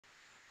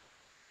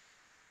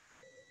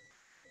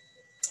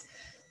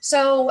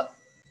So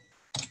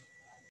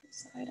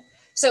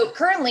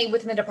currently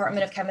within the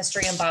Department of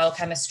Chemistry and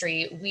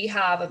Biochemistry, we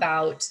have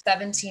about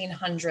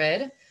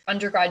 1,700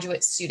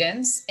 undergraduate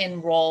students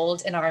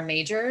enrolled in our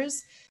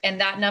majors. And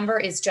that number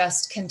is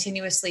just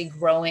continuously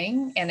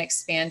growing and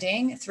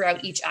expanding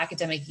throughout each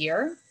academic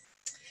year.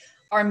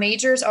 Our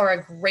majors are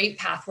a great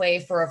pathway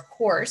for, of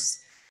course,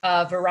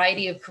 a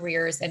variety of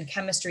careers in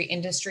chemistry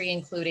industry,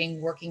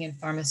 including working in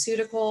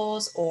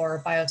pharmaceuticals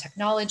or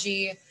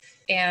biotechnology.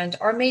 And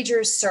our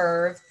majors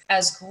serve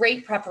as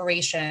great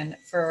preparation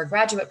for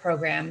graduate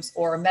programs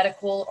or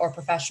medical or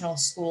professional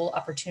school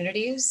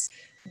opportunities.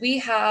 We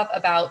have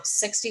about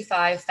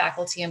 65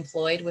 faculty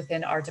employed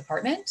within our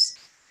department,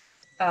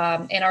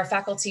 and our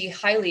faculty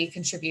highly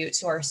contribute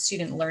to our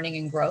student learning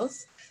and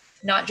growth,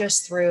 not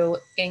just through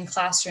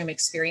in-classroom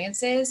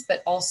experiences,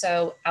 but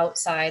also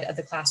outside of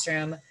the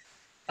classroom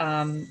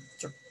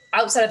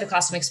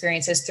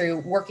experiences through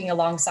working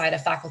alongside a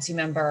faculty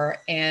member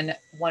in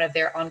one of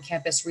their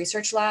on-campus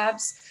research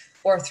labs,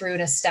 or through an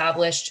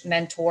established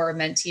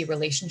mentor-mentee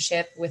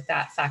relationship with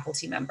that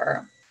faculty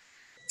member.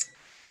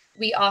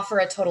 We offer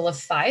a total of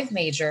 5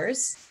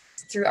 majors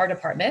through our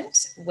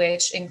department,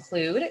 which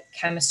include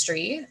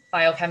chemistry,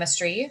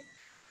 biochemistry,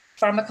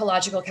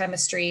 pharmacological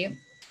chemistry,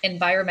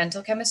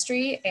 environmental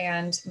chemistry,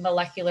 and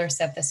molecular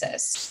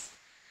synthesis.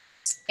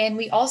 And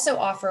we also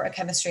offer a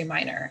chemistry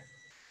minor.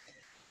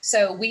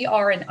 So we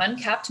are an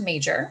uncapped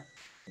major,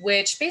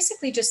 which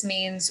basically just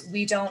means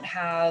we don't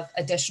have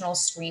additional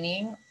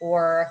screening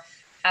or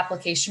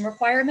application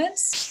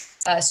requirements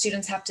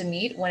students have to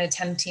meet when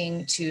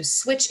attempting to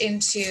switch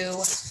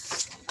into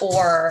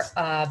or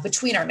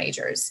between our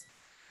majors.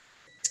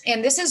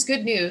 And this is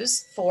good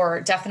news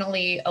for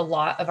definitely a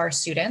lot of our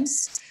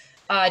students.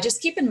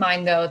 Just keep in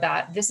mind, though,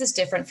 that this is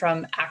different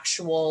from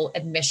actual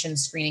admission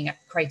screening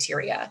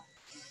criteria.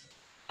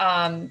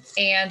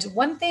 And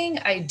one thing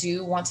I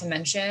do want to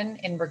mention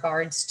in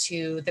regards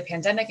to the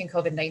pandemic and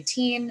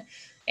COVID-19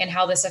 and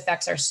how this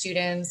affects our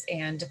students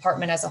and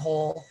department as a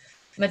whole,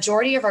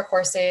 majority of our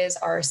courses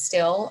are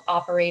still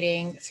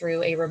operating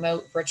through a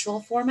remote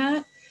virtual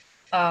format.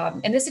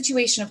 And this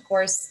situation, of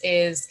course,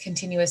 is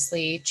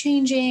continuously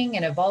changing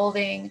and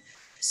evolving.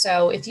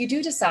 So if you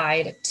do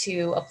decide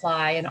to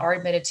apply and are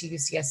admitted to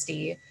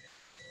UCSD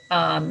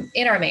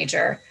in our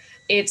major,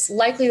 it's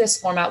likely this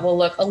format will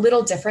look a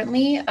little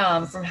differently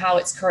from how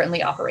it's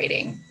currently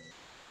operating.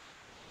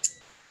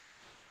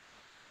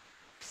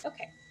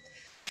 Okay,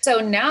 so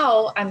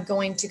now I'm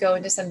going to go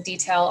into some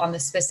detail on the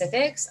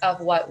specifics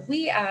of what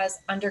we as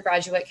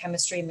undergraduate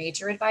chemistry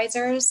major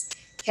advisors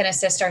can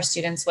assist our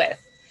students with,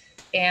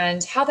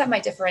 and how that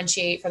might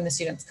differentiate from the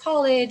student's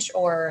college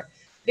or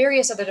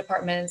various other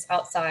departments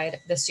outside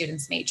the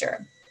student's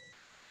major.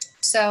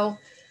 So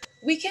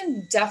we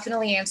can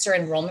definitely answer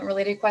enrollment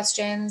related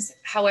questions,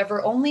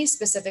 however, only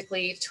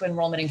specifically to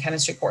enrollment in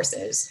chemistry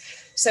courses.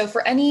 So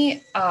for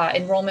any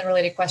enrollment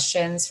related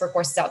questions for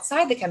courses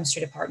outside the chemistry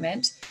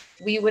department,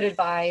 we would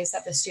advise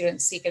that the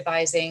students seek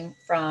advising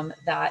from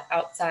that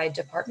outside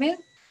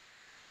department.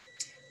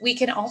 We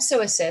can also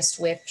assist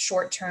with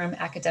short-term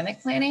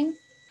academic planning.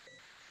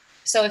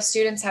 So if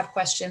students have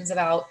questions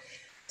about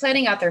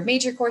planning out their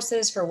major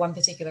courses for one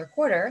particular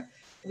quarter,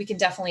 we can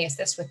definitely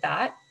assist with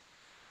that.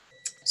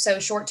 So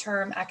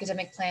short-term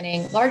academic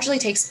planning largely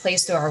takes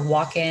place through our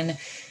walk-in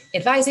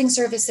advising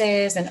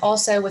services and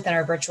also within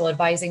our virtual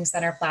advising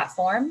center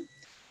platform.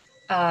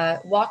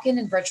 Walk-in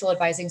and virtual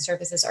advising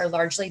services are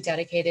largely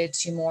dedicated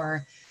to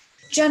more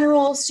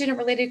general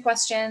student-related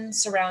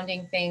questions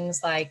surrounding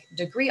things like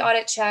degree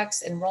audit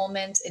checks,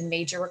 enrollment, and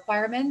major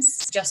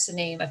requirements, just to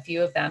name a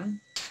few of them.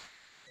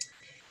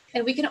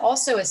 And we can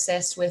also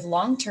assist with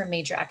long-term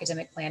major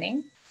academic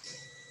planning.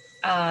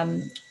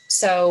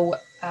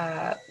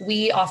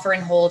 We offer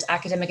and hold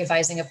academic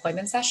advising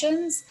appointment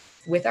sessions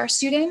with our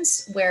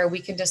students where we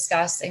can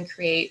discuss and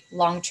create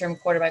long-term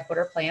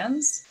quarter-by-quarter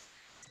plans.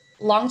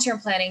 Long-term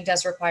planning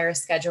does require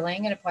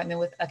scheduling an appointment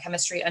with a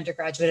chemistry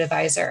undergraduate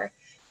advisor.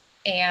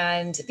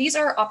 And these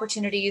are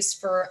opportunities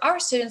for our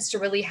students to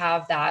really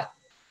have that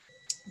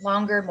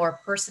longer, more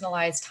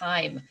personalized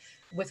time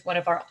with one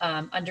of our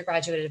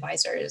undergraduate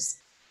advisors.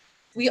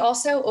 We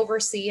also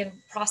oversee and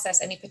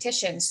process any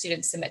petitions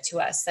students submit to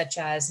us, such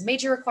as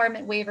major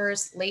requirement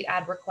waivers, late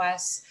add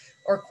requests,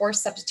 or course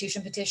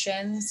substitution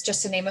petitions,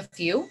 just to name a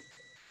few.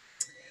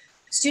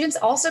 Students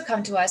also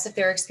come to us if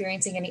they're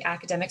experiencing any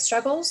academic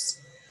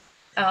struggles.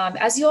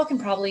 As you all can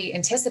probably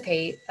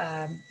anticipate,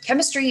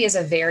 chemistry is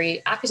a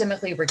very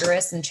academically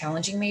rigorous and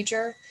challenging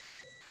major,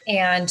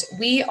 and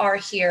we are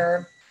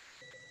here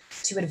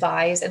to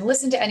advise and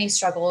listen to any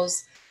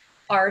struggles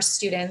our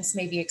students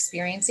may be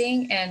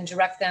experiencing and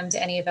direct them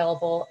to any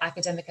available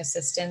academic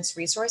assistance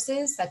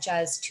resources, such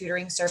as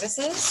tutoring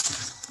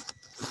services.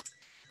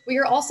 We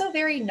are also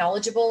very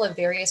knowledgeable of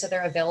various other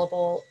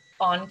available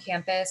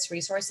on-campus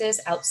resources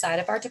outside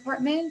of our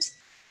department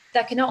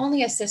that can not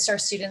only assist our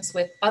students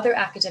with other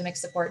academic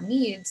support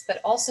needs, but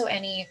also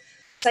any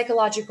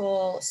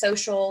psychological,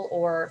 social,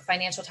 or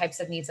financial types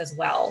of needs as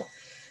well.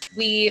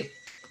 We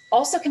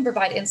also can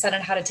provide insight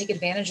on how to take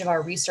advantage of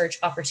our research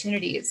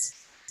opportunities.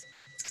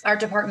 Our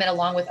department,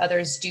 along with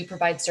others, do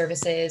provide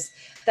services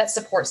that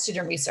support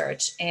student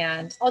research,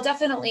 and I'll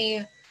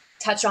definitely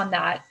touch on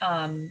that,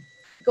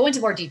 go into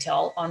more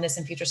detail on this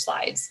in future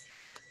slides.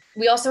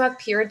 We also have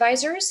peer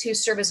advisors who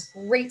serve as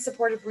great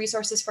supportive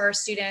resources for our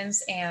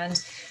students,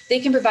 and they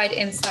can provide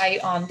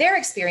insight on their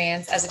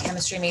experience as a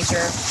chemistry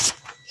major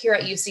here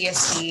at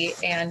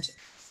UCSD and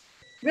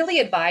really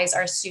advise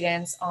our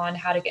students on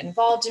how to get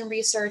involved in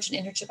research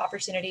and internship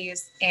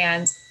opportunities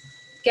and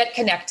get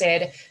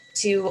connected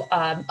to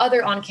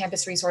other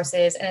on-campus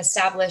resources and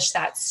establish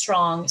that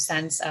strong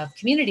sense of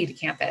community to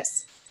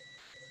campus.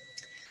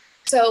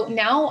 So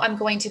now I'm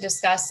going to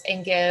discuss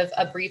and give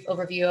a brief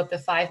overview of the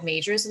 5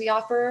 majors we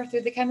offer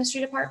through the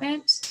chemistry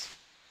department.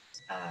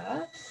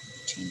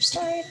 Change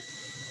slide.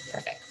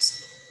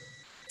 Perfect.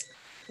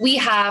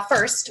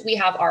 First, we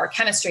have our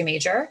chemistry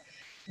major,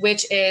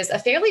 which is a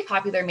fairly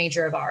popular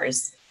major of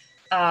ours.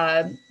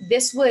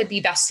 This would be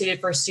best suited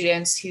for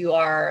students who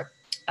are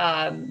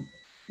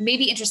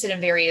maybe interested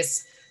in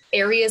various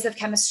areas of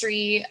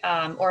chemistry,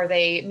 or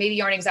they maybe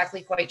aren't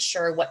exactly quite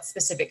sure what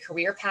specific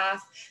career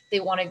path they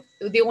want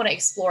to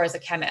explore as a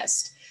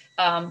chemist.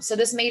 So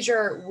this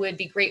major would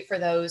be great for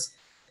those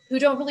who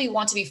don't really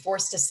want to be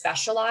forced to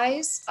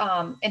specialize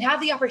and have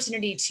the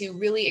opportunity to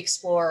really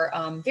explore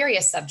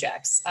various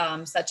subjects,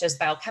 such as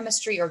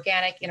biochemistry,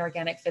 organic,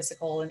 inorganic,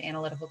 physical, and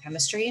analytical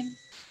chemistry.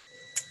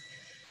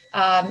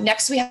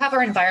 Next, we have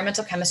our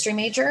environmental chemistry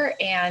major,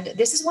 and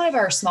this is one of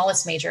our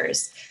smallest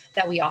majors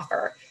that we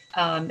offer,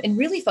 and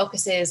really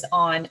focuses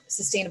on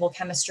sustainable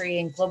chemistry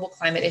and global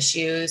climate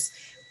issues,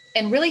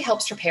 and really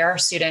helps prepare our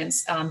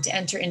students to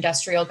enter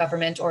industrial,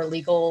 government, or the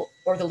legal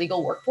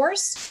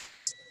workforce.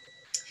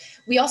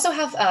 We also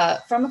have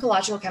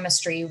pharmacological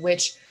chemistry,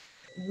 which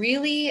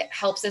really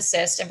helps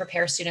assist and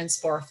prepare students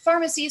for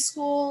pharmacy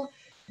school.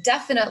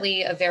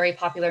 Definitely a very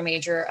popular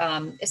major,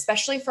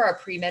 especially for our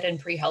pre-med and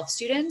pre-health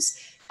students,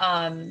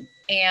 and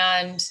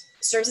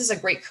serves as a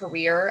great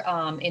career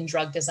in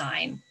drug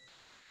design.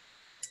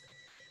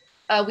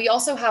 We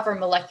also have our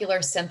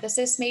molecular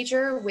synthesis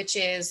major, which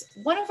is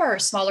one of our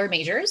smaller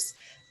majors,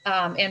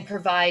 and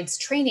provides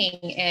training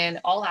in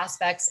all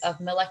aspects of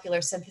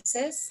molecular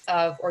synthesis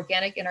of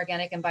organic,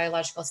 inorganic, and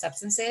biological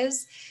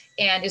substances,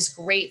 and is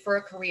great for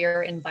a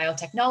career in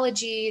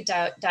biotechnology,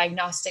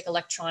 diagnostic,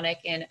 electronic,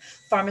 and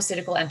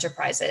pharmaceutical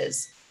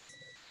enterprises.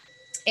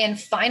 And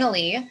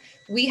finally,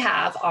 we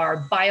have our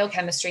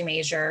biochemistry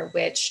major,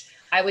 which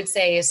I would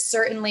say is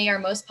certainly our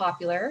most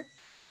popular.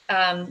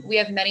 We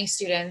have many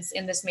students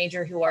in this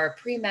major who are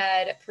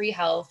pre-med,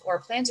 pre-health, or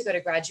plan to go to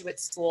graduate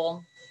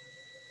school.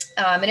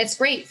 And it's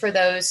great for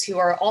those who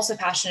are also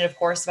passionate, of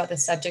course, about the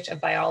subject of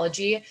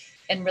biology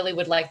and really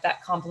would like that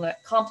to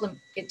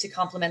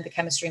complement the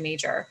chemistry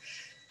major.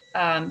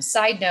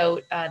 Side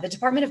note, the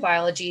Department of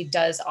Biology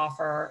does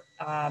offer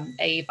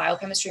a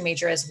biochemistry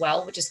major as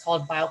well, which is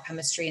called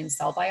Biochemistry and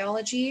Cell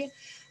Biology.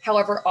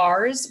 However,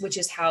 ours, which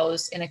is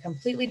housed in a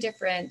completely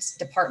different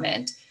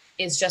department,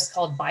 is just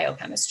called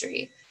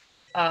biochemistry.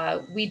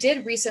 We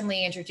did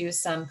recently introduce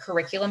some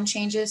curriculum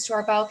changes to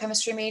our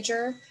biochemistry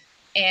major,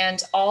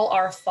 and all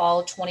our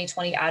fall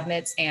 2020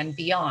 admits and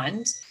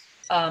beyond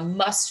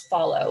must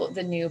follow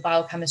the new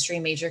biochemistry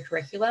major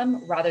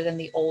curriculum rather than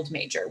the old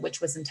major, which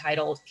was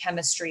entitled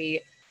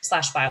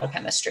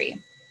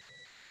chemistry/biochemistry.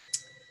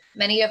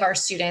 Many of our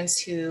students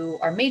who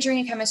are majoring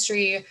in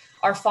chemistry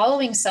are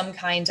following some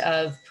kind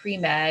of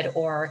pre-med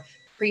or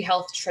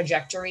pre-health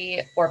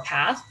trajectory or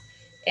path,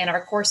 and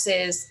our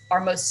courses are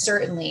most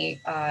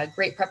certainly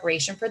great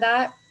preparation for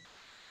that.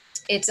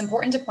 It's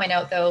important to point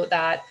out, though,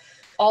 that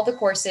all the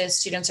courses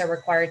students are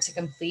required to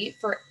complete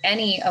for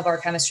any of our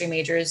chemistry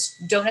majors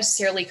don't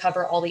necessarily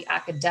cover all the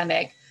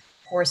academic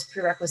course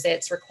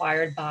prerequisites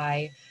required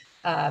by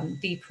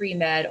the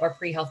pre-med or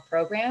pre-health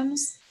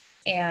programs.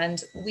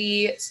 And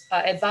we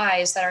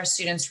advise that our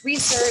students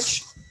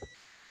research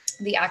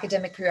the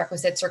academic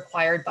prerequisites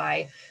required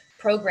by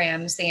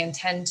programs they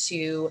intend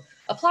to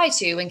apply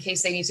to in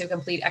case they need to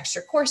complete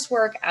extra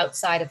coursework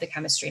outside of the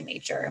chemistry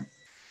major.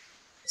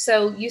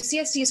 So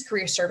UCSD's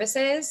Career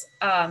Services,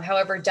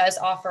 however, does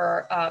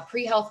offer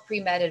pre-health,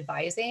 pre-med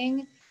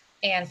advising.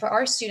 And for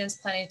our students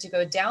planning to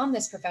go down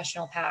this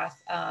professional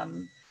path,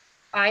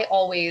 I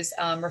always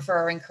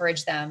refer or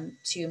encourage them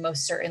to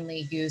most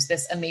certainly use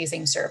this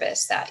amazing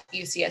service that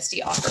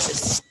UCSD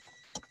offers.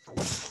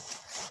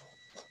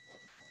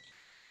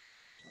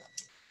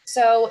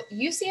 So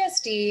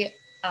UCSD,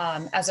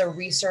 as a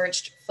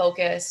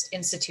research-focused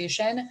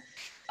institution,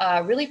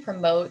 really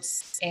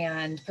promotes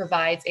and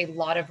provides a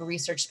lot of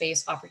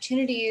research-based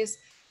opportunities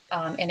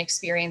and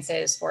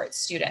experiences for its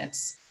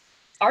students.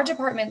 Our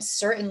department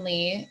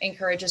certainly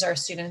encourages our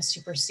students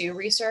to pursue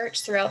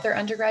research throughout their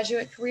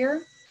undergraduate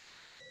career.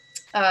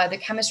 The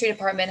chemistry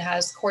department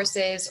has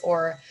courses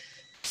or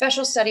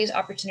special studies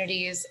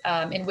opportunities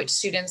in which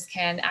students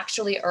can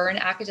actually earn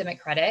academic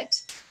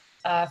credit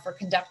for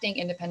conducting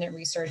independent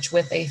research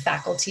with a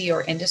faculty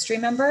or industry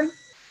member.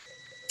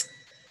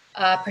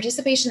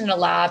 Participation in a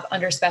lab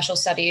under special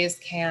studies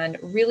can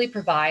really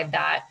provide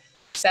that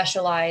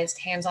specialized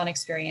hands-on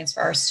experience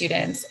for our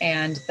students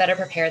and better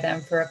prepare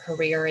them for a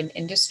career in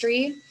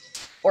industry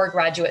or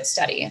graduate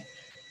study.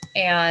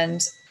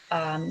 And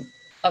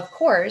of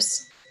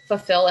course,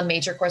 fulfill a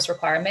major course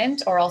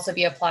requirement or also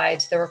be applied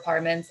to the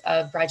requirements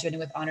of graduating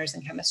with honors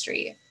in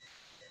chemistry.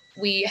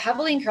 We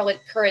heavily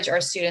encourage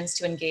our students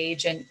to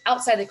engage in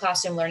outside the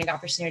classroom learning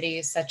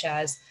opportunities, such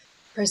as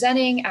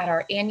presenting at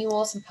our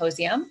annual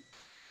symposium,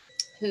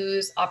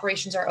 whose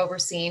operations are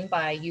overseen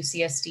by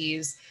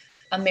UCSD's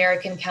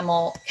American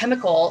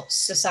Chemical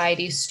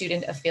Society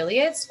Student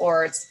Affiliates,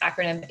 or its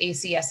acronym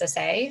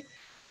ACSSA.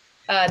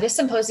 This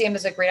symposium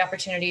is a great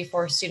opportunity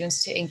for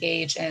students to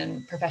engage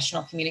in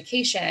professional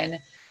communication,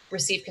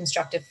 receive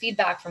constructive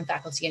feedback from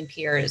faculty and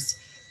peers,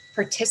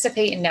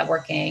 participate in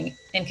networking,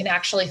 and can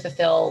actually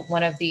fulfill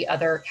one of the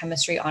other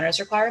chemistry honors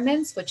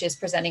requirements, which is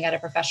presenting at a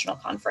professional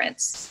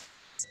conference.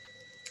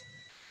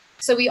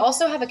 So we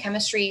also have a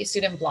chemistry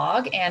student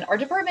blog, and our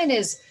department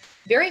is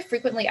very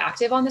frequently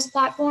active on this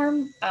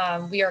platform.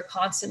 We are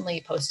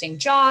constantly posting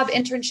job,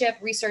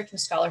 internship, research, and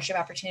scholarship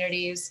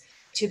opportunities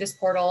to this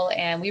portal,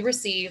 and we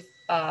receive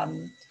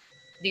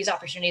these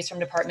opportunities from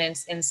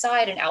departments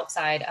inside and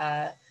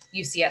outside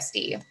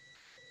UCSD.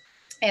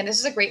 And this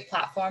is a great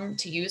platform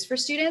to use for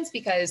students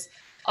because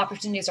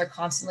opportunities are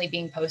constantly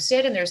being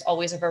posted and there's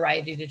always a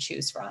variety to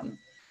choose from.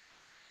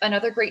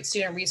 Another great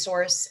student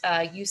resource,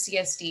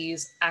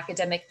 UCSD's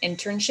Academic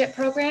Internship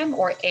Program,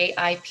 or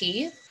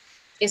AIP,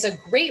 is a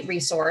great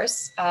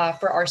resource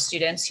for our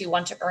students who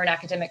want to earn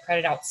academic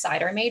credit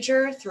outside our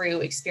major through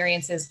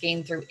experiences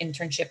gained through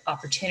internship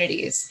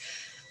opportunities.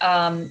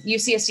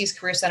 UCSD's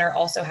Career Center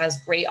also has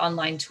great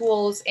online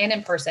tools and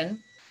in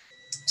person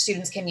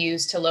students can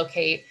use to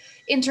locate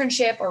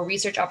internship or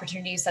research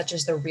opportunities such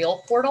as the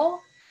Real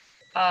Portal.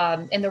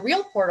 And the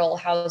Real Portal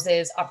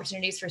houses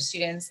opportunities for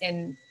students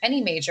in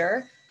any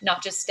major,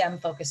 not just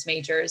STEM-focused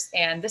majors.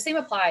 And the same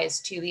applies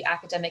to the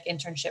Academic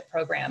Internship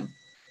Program.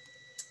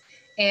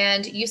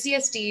 And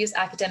UCSD's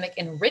Academic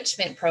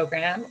Enrichment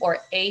Program, or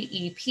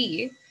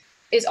AEP,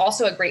 is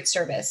also a great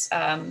service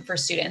for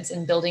students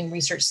in building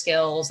research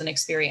skills and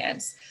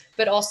experience,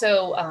 but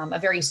also a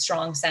very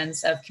strong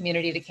sense of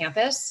community to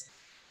campus.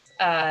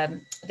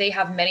 They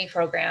have many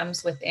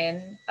programs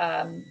within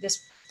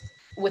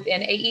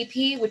within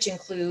AEP, which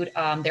include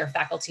their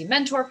faculty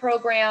mentor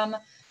program,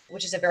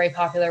 which is a very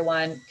popular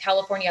one,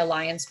 California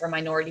Alliance for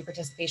Minority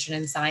Participation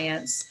in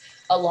Science,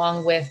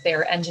 along with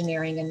their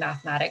engineering and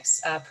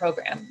mathematics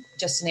program,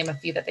 just to name a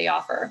few that they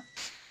offer.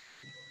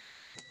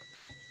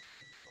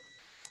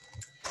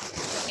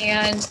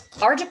 And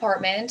our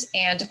department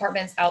and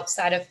departments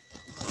outside of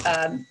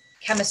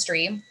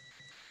chemistry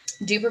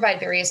do provide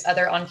various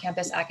other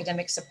on-campus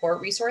academic support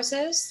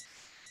resources.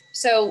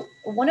 So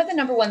one of the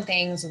number one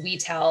things we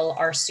tell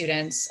our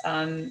students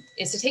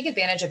is to take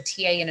advantage of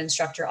TA and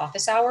instructor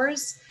office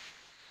hours.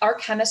 Our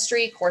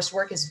chemistry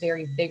coursework is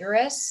very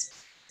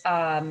vigorous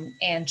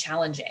and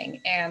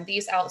challenging. And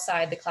these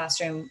outside the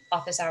classroom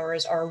office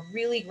hours are a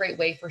really great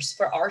way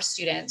for our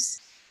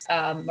students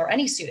or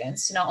any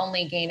students to not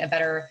only gain a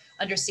better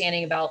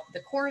understanding about the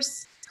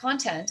course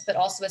content, but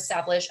also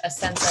establish a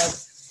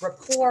sense of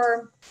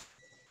rapport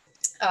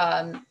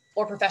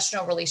or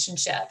professional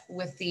relationship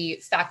with the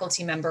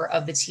faculty member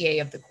of the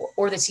TA of the course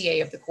or the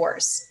TA of the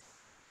course.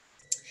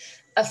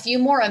 A few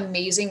more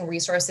amazing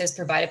resources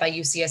provided by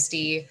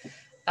UCSD.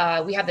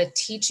 We have the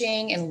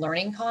Teaching and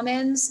Learning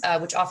Commons,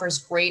 which offers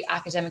great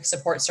academic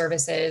support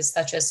services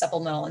such as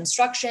supplemental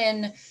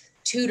instruction,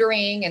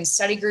 tutoring, and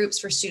study groups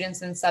for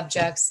students in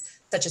subjects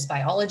such as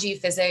biology,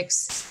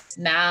 physics,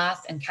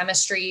 math, and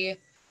chemistry.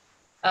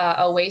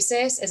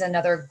 Oasis is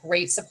another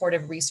great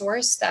supportive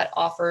resource that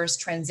offers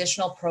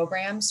transitional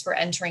programs for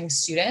entering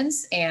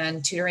students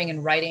and tutoring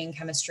in writing,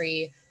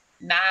 chemistry,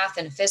 math,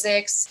 and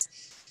physics.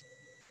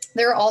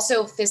 There are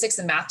also physics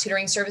and math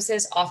tutoring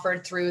services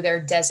offered through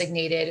their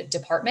designated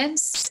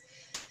departments.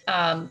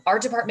 Our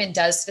department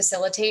does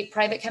facilitate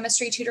private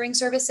chemistry tutoring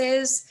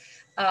services.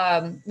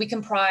 We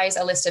comprise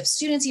a list of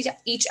students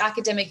each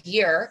academic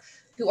year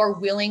who are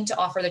willing to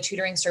offer the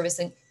tutoring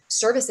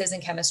services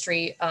in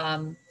chemistry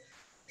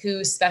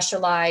who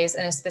specialize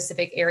in a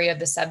specific area of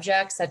the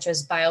subject, such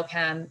as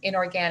biochem,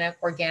 inorganic,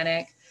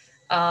 organic,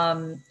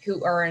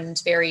 who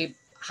earned very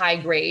high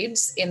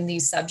grades in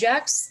these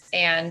subjects.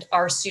 And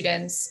our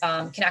students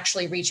can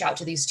actually reach out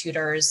to these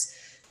tutors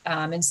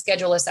and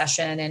schedule a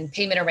session, and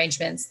payment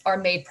arrangements are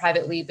made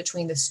privately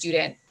between the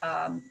student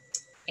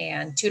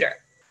and tutor.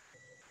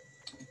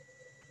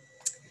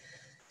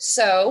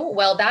 So,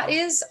 well, that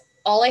is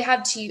all I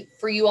have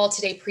for you all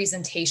today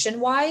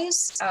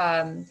presentation-wise.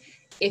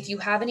 If you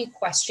have any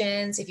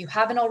questions, if you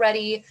haven't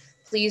already,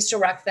 please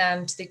direct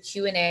them to the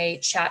Q&A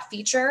chat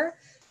feature,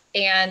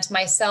 and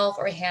myself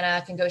or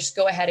Hannah can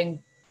go ahead and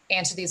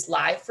answer these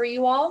live for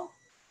you all.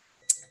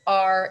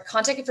 Our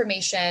contact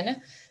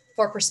information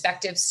for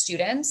prospective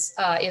students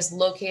is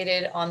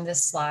located on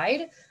this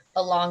slide.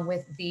 along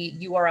with the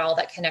URL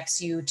that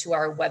connects you to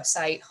our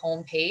website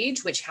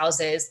homepage, which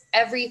houses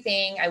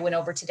everything I went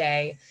over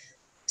today.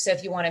 So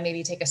if you want to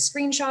maybe take a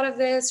screenshot of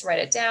this, write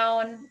it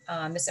down,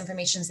 this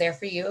information is there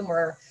for you, and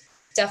we're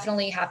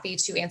definitely happy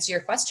to answer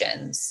your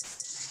questions.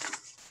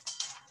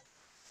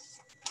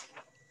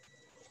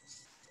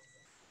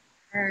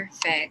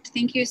 Perfect.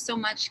 Thank you so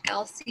much,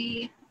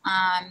 Kelsey.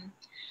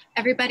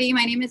 Everybody,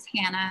 my name is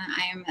Hannah.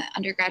 I am an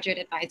undergraduate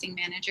advising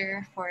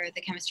manager for the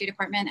chemistry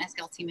department, as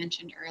Kelsey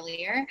mentioned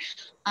earlier.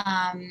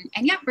 And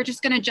yeah, we're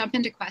just going to jump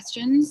into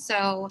questions.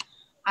 So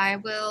I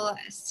will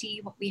see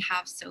what we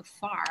have so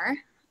far.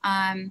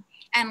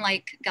 And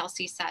like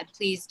Kelsey said,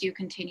 please do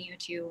continue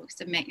to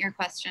submit your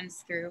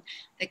questions through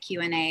the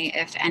Q&A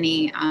if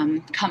any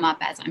come up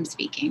as I'm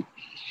speaking.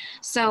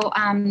 So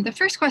the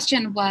first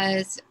question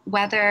was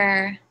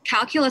whether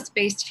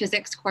calculus-based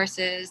physics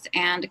courses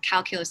and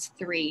Calculus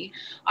 3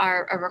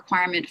 are a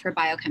requirement for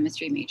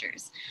biochemistry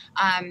majors.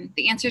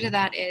 The answer to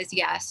that is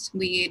yes,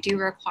 we do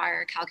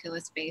require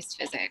calculus-based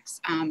physics.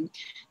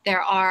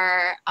 There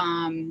are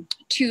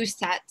 2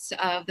 sets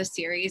of the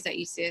series at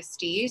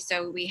UCSD.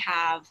 So we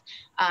have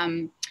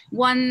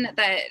one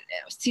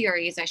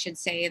series, I should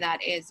say,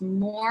 that is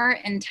more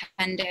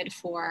intended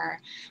for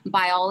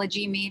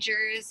biology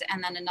majors,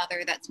 and then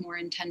another that's more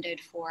intended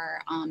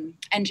for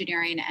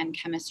engineering and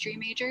chemistry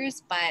majors.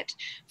 But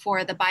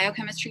for the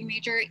biochemistry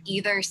major,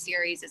 either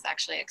series is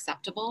actually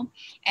acceptable,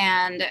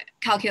 and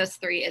Calculus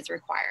 3 is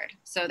required.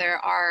 So there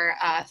are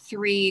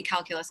 3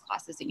 calculus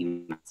classes that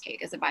you must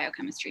take as a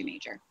biochemistry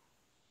major.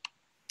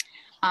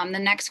 The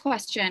next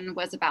question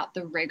was about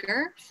the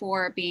rigor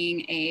for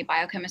being a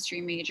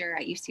biochemistry major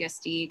at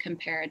UCSD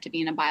compared to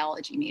being a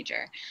biology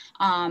major.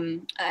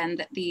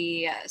 And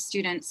the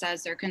student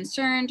says they're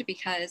concerned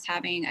because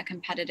having a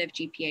competitive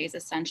GPA is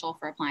essential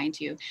for applying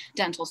to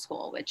dental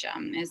school, which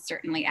is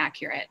certainly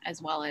accurate,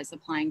 as well as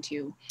applying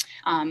to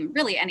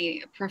really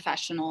any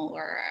professional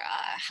or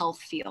health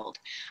field.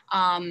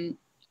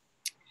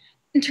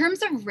 In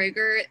terms of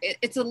rigor,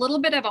 it's a little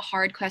bit of a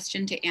hard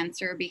question to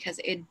answer because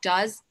it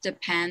does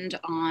depend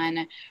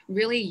on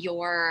really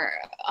your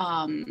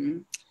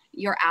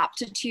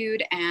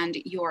aptitude and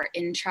your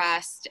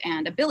interest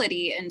and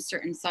ability in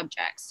certain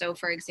subjects. So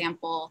for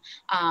example,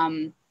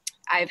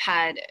 I've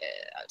had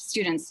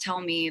students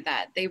tell me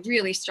that they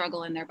really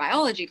struggle in their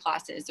biology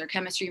classes. They're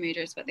chemistry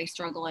majors, but they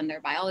struggle in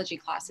their biology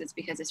classes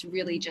because it's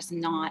really just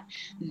not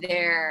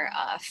their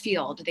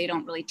field. They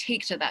don't really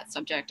take to that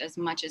subject as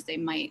much as they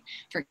might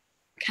for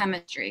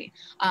chemistry.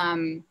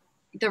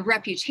 The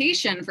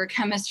reputation for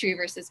chemistry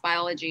versus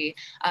biology,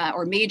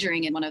 or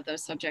majoring in one of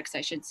those subjects,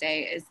 I should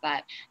say, is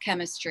that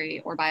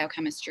chemistry or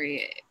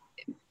biochemistry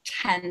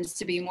tends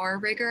to be more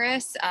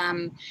rigorous.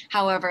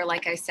 However,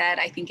 like I said,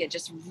 I think it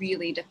just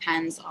really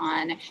depends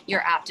on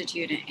your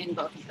aptitude in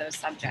both of those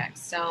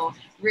subjects. So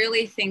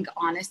really think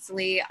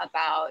honestly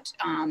about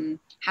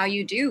how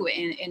you do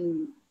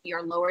in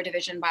your lower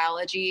division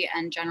biology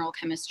and general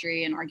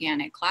chemistry and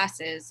organic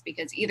classes,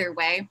 because either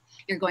way,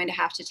 you're going to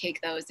have to take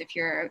those if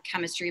you're a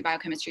chemistry,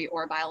 biochemistry,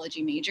 or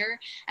biology major,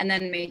 and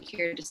then make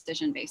your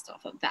decision based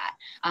off of that.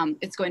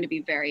 It's going to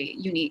be very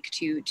unique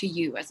to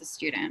you as a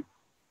student.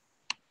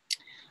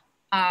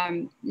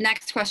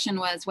 Next question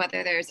was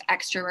whether there's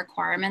extra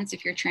requirements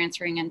if you're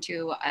transferring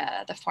into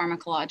the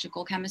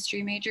pharmacological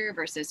chemistry major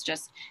versus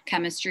just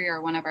chemistry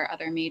or one of our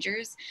other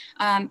majors.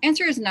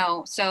 Answer is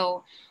no.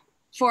 So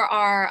for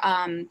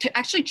our, to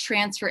actually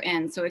transfer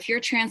in, so if you're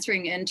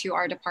transferring into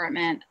our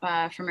department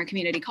from a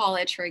community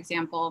college, for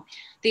example,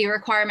 the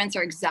requirements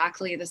are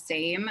exactly the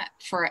same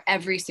for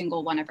every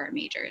single one of our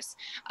majors.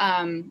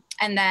 And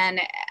then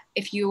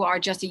if you are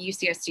just a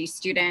UCSD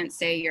student,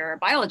 say you're a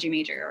biology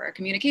major or a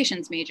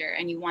communications major,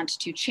 and you want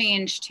to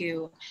change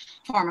to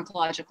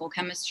pharmacological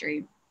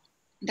chemistry,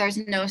 there's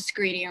no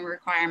screening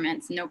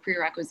requirements, no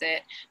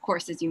prerequisite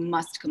courses you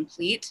must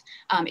complete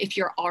if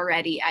you're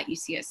already at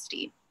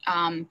UCSD.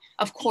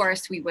 Of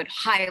course, we would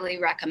highly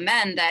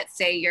recommend that,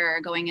 say you're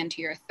going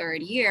into your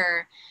 3rd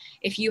year,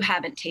 if you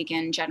haven't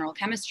taken general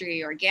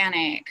chemistry,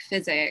 organic,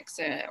 physics,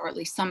 or at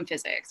least some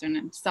physics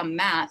and some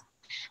math,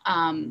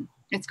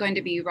 it's going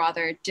to be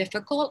rather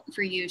difficult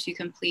for you to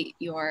complete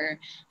your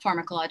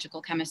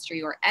pharmacological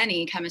chemistry or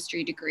any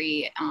chemistry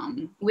degree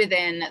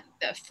within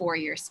the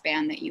 4-year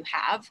span that you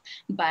have.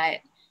 But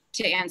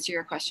to answer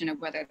your question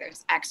of whether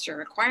there's extra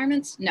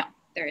requirements, no,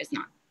 there is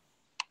not.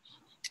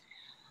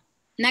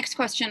 Next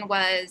question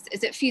was,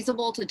 is it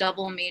feasible to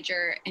double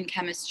major in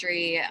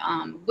chemistry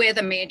with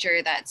a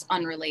major that's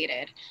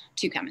unrelated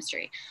to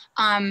chemistry?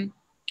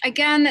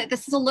 Again,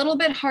 this is a little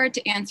bit hard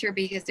to answer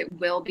because it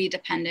will be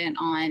dependent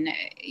on,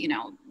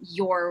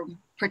 your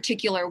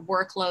particular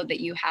workload that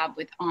you have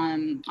with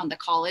on the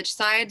college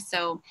side.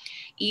 So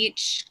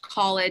each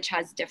college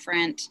has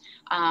different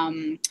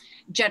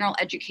general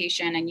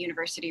education and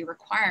university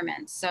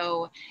requirements.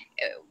 So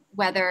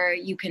whether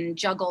you can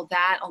juggle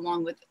that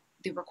along with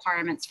the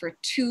requirements for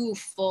 2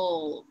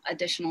 full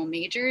additional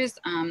majors,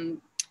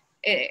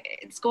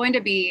 it's going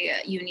to be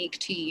unique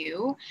to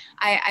you.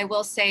 I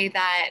will say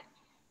that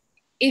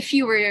if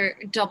you were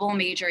double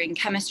majoring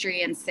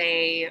chemistry and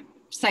say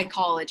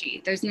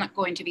psychology, there's not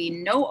going to be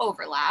no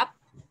overlap.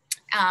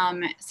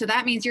 So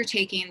that means you're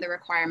taking the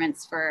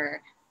requirements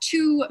for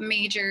 2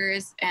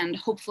 majors and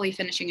hopefully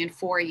finishing in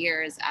 4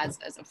 years as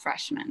a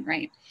freshman,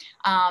 right?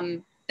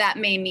 That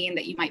may mean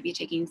that you might be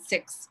taking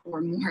 6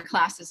 or more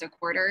classes a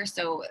quarter.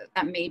 So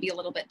that may be a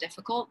little bit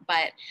difficult,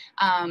 but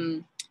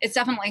it's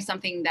definitely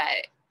something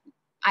that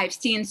I've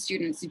seen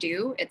students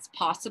do. It's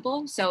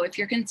possible. So if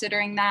you're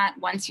considering that,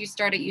 once you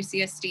start at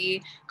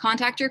UCSD,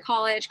 contact your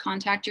college,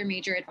 contact your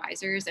major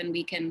advisors, and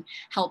we can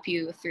help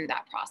you through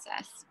that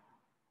process.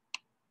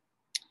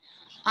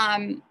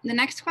 The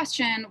next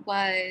question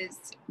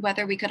was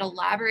whether we could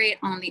elaborate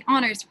on the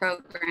honors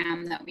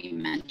program that we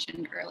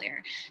mentioned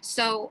earlier.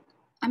 So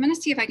I'm going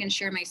to see if I can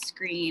share my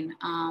screen.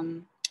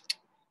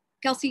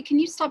 Kelsey, can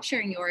you stop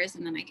sharing yours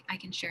and then I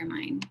can share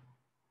mine?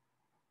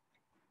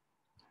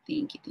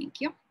 Thank you, thank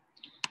you.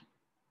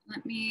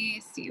 Let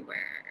me see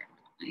where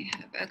I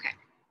have, okay.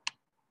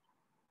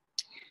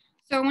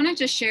 So I wanted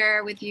to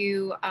share with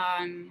you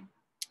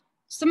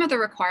some of the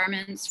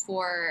requirements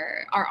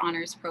for our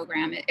honors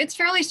program. It's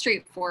fairly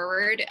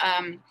straightforward.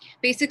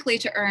 Basically,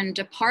 to earn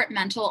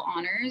departmental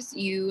honors,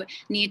 you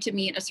need to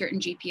meet a certain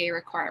GPA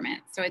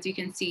requirement. So as you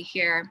can see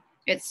here,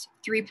 it's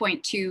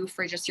 3.2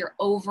 for just your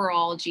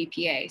overall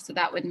GPA. So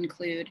that would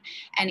include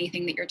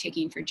anything that you're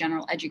taking for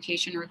general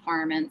education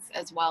requirements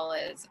as well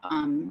as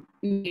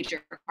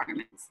major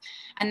requirements.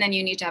 And then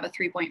you need to have a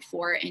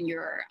 3.4 in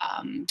your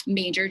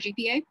major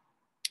GPA.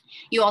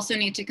 You also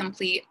need to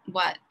complete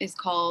what is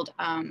called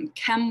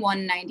Chem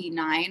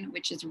 199,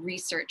 which is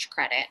research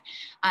credit,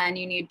 and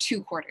you need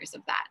 2 quarters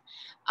of that.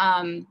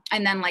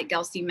 And then, like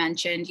Kelsey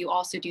mentioned, you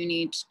also do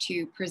need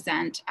to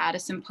present at a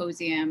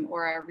symposium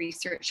or a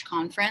research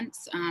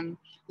conference.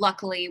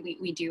 Luckily,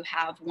 we do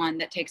have one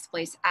that takes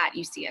place at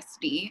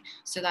UCSD.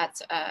 So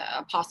that's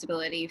a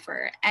possibility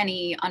for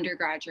any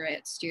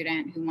undergraduate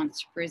student who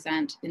wants to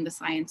present in the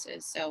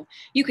sciences. So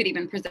you could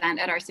even present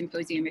at our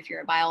symposium if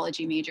you're a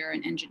biology major or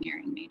an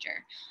engineering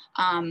major.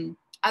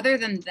 Other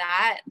than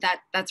that,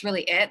 that's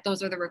really it.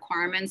 Those are the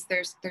requirements.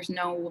 There's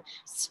no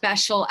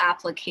special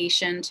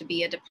application to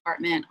be a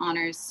department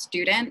honors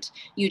student.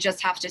 You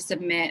just have to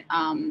submit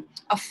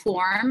a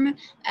form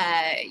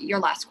your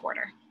last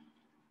quarter.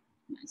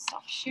 I'm gonna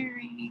stop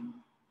sharing.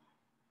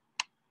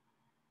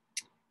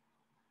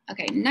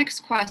 Okay,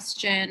 next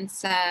question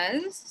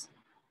says,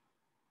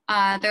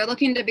 they're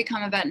looking to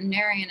become a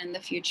veterinarian in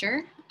the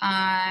future.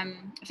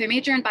 If I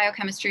major in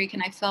biochemistry,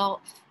 can I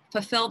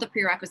fulfill the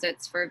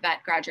prerequisites for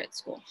vet graduate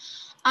school?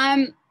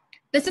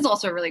 This is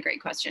also a really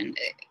great question.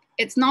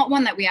 It's not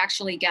one that we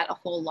actually get a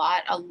whole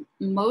lot.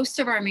 Most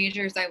of our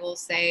majors, I will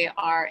say,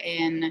 are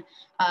in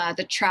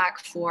the track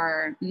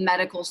for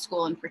medical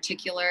school in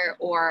particular,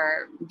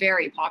 or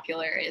very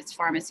popular is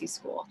pharmacy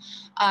school.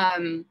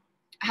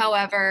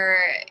 However,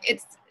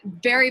 it's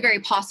very,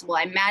 very possible.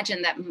 I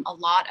imagine that a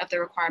lot of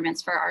the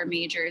requirements for our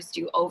majors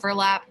do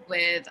overlap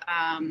with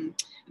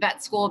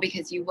vet school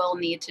because you will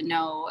need to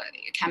know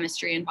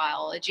chemistry and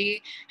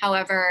biology.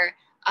 However,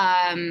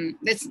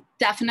 it's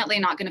definitely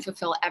not going to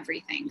fulfill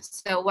everything.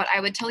 So what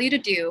I would tell you to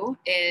do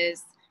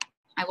is,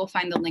 I will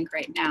find the link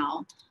right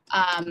now,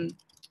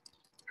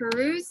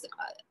 peruse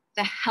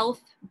the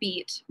Health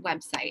Beat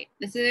website.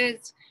 This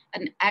is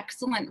an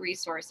excellent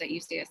resource at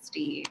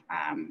UCSD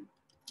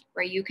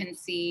where you can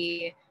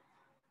see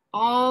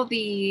all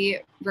the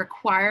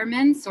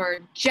requirements or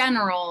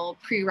general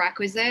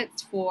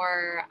prerequisites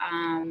for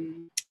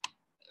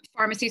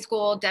pharmacy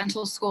school,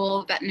 dental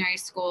school, veterinary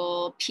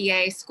school,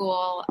 PA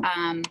school,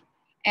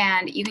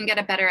 and you can get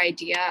a better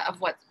idea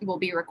of what will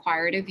be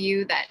required of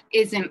you that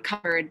isn't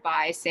covered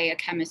by, say, a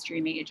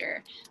chemistry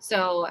major.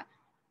 So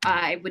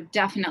I would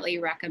definitely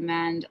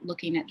recommend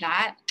looking at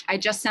that. I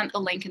just sent the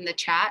link in the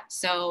chat.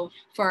 So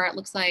for, it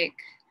looks like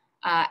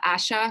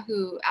Asha,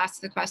 who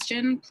asked the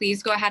question,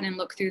 please go ahead and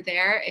look through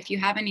there. If you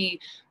have any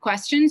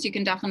questions, you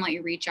can definitely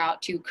reach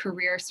out to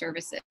Career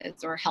Services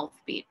or Health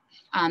Beat.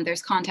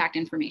 There's contact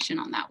information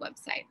on that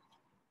website.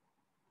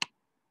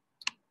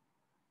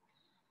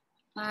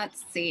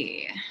 Let's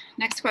see.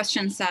 Next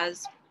question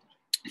says,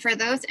 for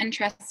those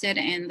interested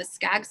in the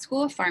SCAG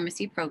School of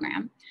Pharmacy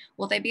program,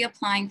 will they be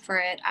applying for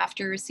it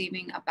after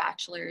receiving a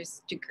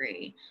bachelor's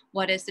degree?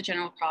 What is the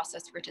general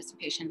process for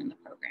participation in the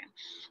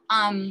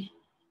program?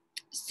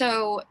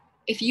 So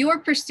if you are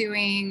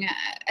pursuing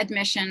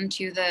admission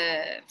to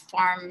the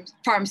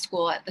farm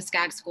school at the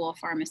SCAG School of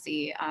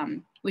Pharmacy,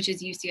 which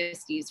is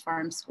UCSD's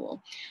farm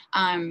school,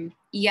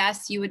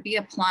 yes, you would be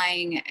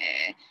applying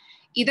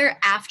either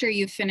after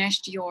you've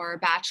finished your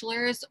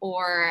bachelor's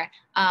or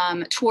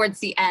towards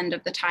the end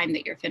of the time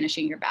that you're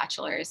finishing your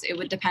bachelor's. It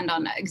would depend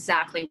on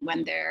exactly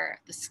when the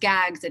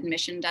SCAG's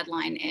admission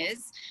deadline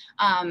is.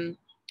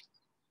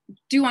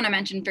 do want to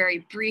mention very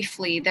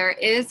briefly, there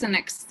is an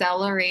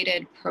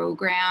accelerated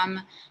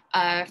program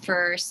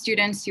for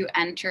students who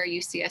enter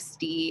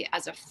UCSD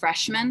as a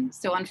freshman.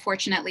 So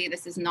unfortunately,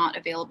 this is not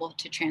available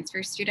to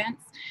transfer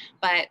students.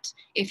 But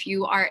if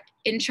you are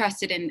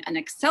interested in an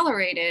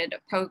accelerated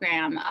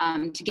program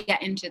to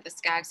get into the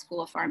Skaggs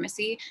School of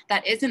Pharmacy,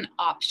 that is an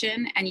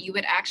option, and you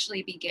would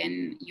actually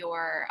begin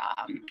your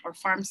or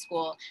pharm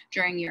school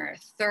during your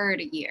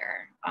third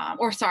year,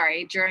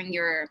 during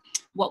your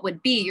what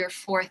would be your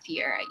fourth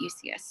year at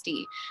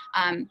UCSD.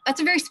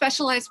 That's a very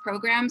specialized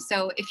program,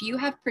 so if you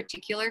have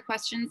particular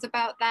questions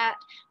about that,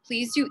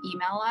 please do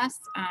email us.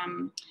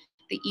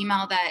 The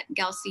email that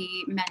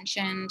Gelsey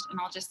mentioned, and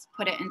I'll just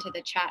put it into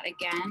the chat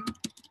again,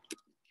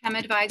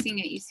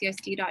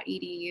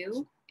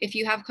 chemadvising@ucsd.edu. If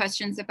you have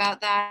questions about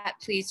that,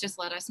 please just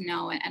let us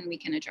know and we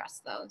can address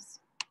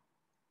those.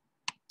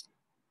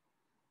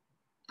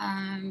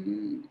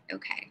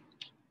 Okay.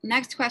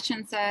 Next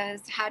question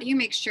says, how do you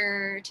make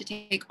sure to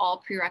take all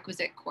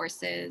prerequisite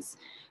courses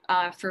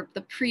for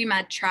the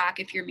pre-med track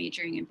if you're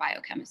majoring in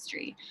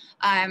biochemistry?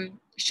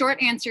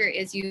 Short answer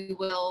is you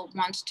will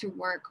want to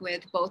work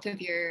with both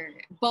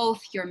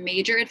your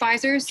major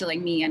advisors, so like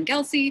me and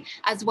Gelsey,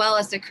 as well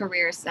as the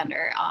Career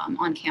Center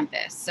on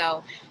campus.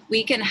 So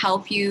we can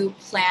help you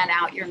plan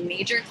out your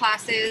major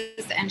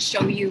classes and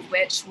show you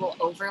which will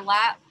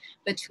overlap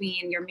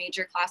between your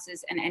major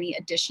classes and any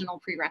additional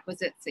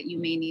prerequisites that you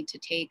may need to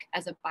take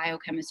as a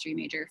biochemistry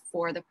major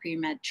for the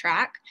pre-med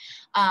track.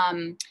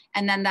 And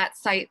then that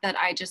site that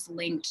I just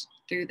linked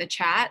through the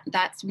chat,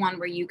 that's one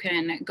where you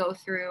can go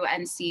through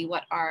and see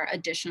what are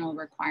additional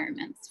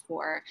requirements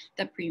for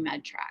the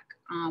pre-med track.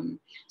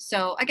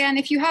 So again,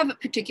 if you have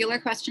particular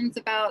questions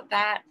about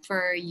that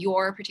for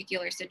your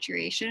particular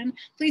situation,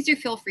 please do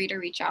feel free to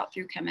reach out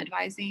through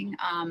ChemAdvising.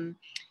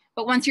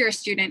 But once you're a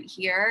student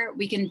here,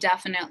 we can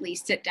definitely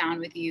sit down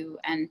with you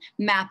and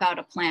map out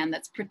a plan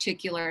that's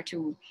particular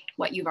to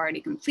what you've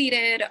already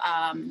completed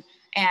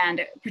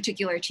and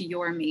particular to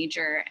your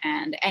major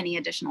and any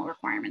additional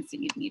requirements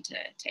that you'd need to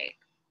take.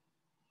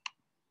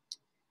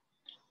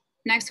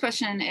 Next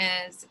question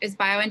is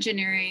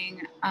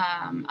bioengineering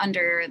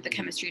under the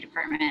chemistry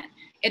department?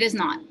 It is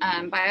not.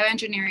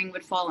 Bioengineering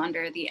would fall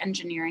under the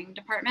engineering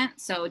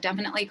department, so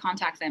definitely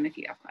contact them if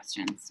you have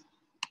questions.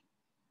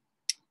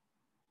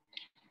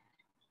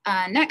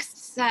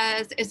 Next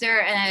says, is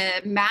there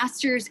a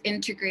master's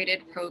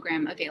integrated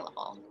program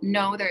available?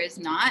 No, there is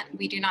not.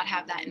 We do not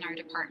have that in our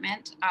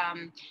department.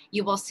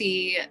 You will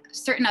see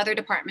certain other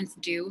departments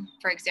do.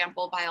 For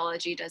example,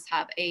 biology does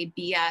have a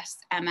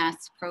BS,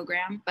 MS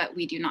program, but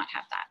we do not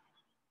have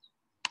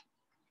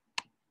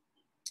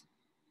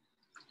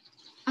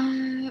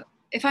that.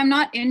 If I'm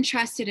not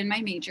interested in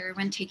my major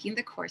when taking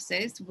the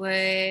courses,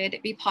 would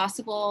it be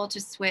possible to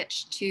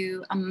switch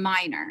to a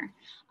minor?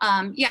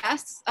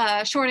 Yes,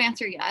 short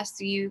answer, yes.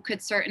 You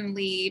could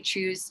certainly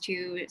choose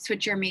to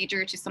switch your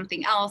major to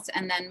something else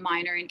and then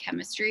minor in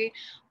chemistry.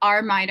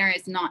 Our minor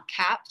is not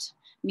capped,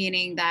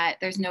 meaning that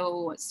there's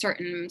no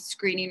certain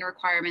screening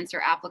requirements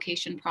or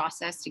application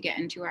process to get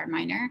into our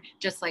minor,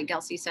 just like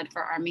Gelsey said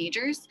for our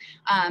majors.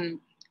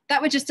 That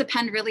would just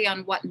depend really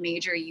on what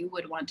major you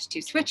would want to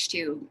switch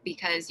to,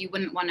 because you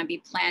wouldn't want to be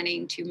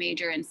planning to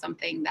major in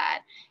something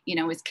that, you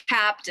know, is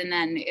capped and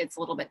then it's a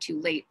little bit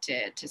too late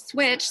to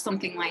switch,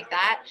 something like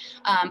that.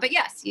 But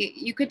yes,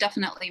 you could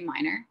definitely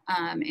minor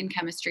in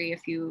chemistry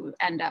if you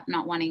end up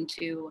not wanting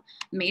to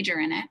major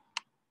in it.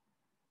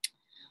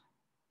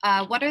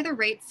 What are the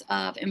rates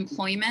of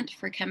employment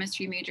for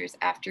chemistry majors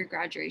after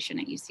graduation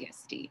at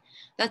UCSD?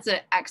 That's an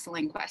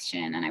excellent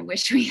question, and I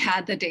wish we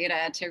had the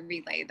data to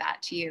relay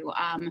that to you.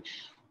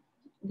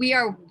 We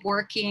are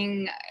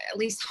working, at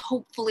least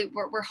hopefully,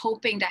 we're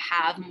hoping to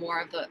have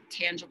more of the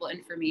tangible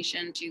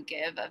information to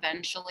give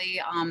eventually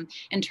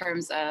in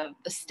terms of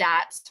the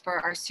stats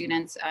for our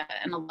students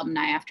and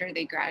alumni after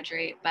they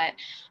graduate. But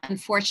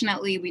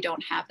unfortunately, we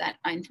don't have that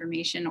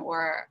information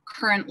or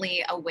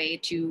currently a way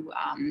to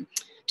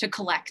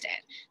collect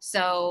it.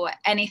 So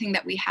anything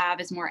that we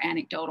have is more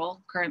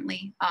anecdotal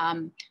currently.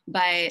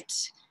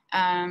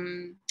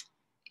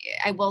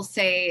 I will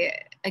say,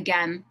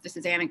 again, this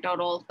is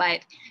anecdotal,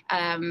 but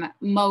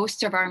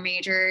most of our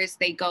majors,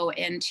 they go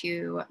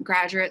into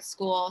graduate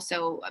school.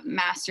 So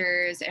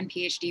master's and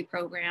PhD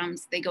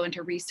programs, they go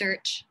into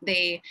research,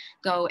 they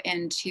go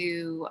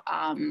into,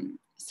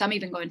 some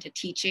even go into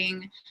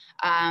teaching.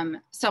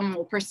 Some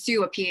will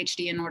pursue a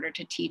PhD in order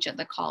to teach at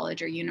the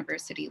college or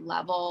university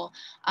level.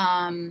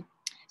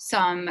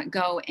 Some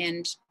go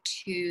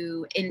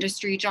into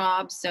industry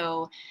jobs.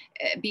 So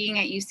being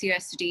at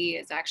UCSD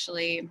is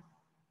actually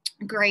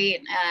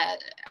great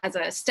as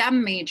a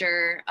STEM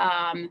major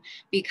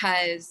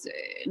because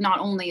not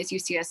only is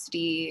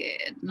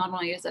UCSD, not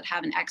only does it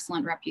have an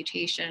excellent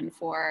reputation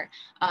for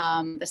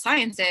the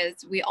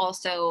sciences, we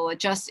also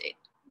just,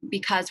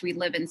 because we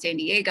live in San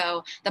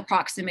Diego, the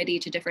proximity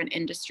to different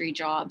industry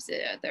jobs,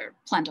 they're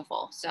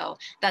plentiful. So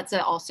that's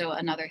also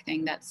another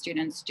thing that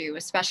students do,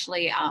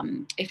 especially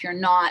if you're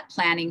not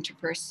planning to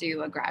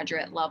pursue a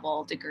graduate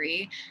level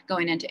degree,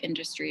 going into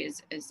industry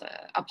is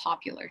a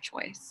popular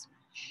choice.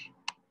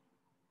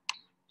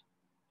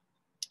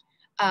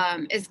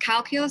 Is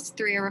Calculus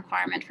 3 a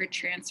requirement for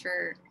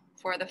transfer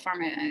for the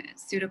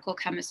pharmaceutical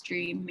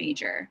chemistry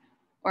major,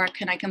 or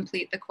can I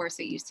complete the course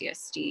at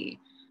UCSD?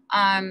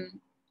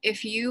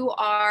 If you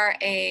are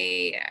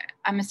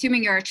I'm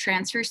assuming you're a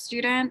transfer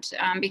student,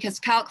 because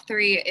Calc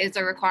 3 is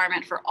a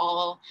requirement for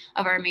all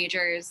of our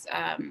majors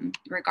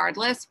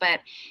regardless, but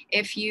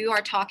if you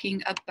are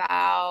talking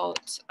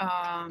about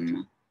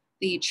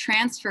the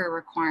transfer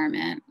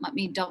requirement, let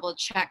me double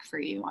check for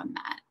you on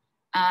that.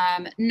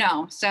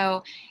 No,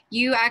 so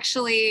you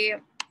actually,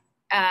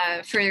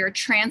 for your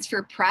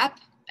transfer prep,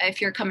 if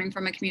you're coming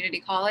from a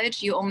community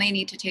college, you only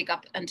need to take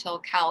up until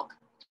Calc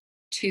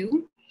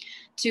 2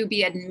 to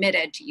be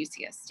admitted to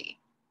UCSD.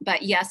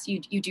 But yes, you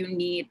do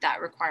need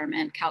that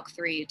requirement, Calc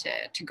 3,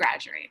 to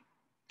graduate.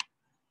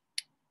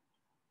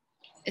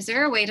 Is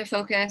there a way to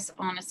focus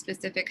on a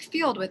specific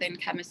field within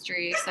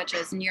chemistry, such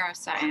as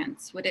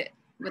neuroscience? Would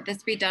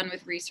this be done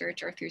with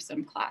research or through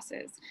some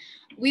classes?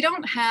 We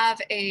don't have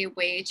a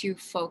way to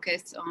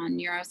focus on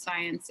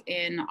neuroscience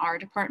in our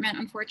department,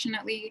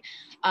 unfortunately.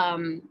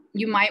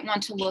 You might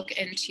want to look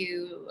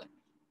into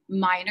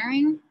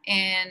minoring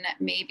in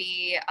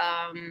maybe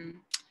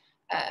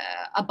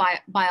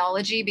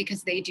biology,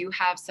 because they do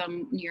have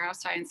some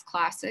neuroscience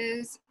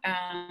classes.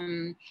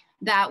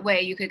 That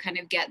way you could kind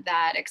of get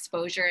that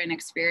exposure and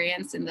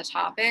experience in the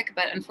topic,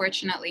 but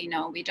unfortunately,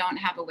 no, we don't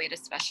have a way to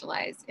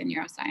specialize in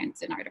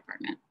neuroscience in our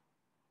department.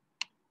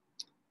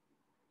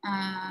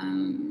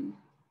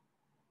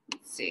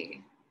 Let's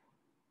see.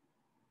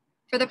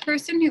 For the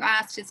person who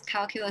asked, is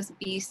Calculus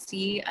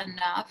BC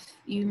enough?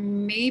 You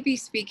may be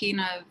speaking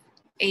of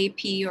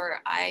AP or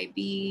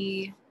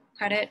IB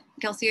credit.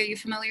 Kelsey, are you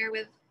familiar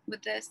with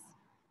this?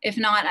 If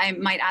not, I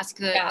might ask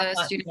the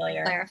student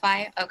to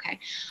clarify. Okay.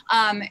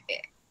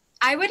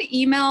 I would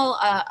email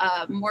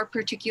a more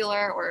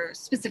particular or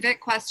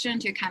specific question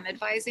to Chem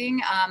Advising,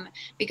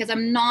 because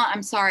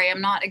I'm sorry,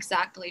 I'm not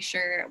exactly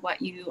sure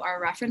what you are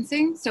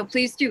referencing. So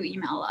please do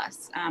email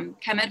us,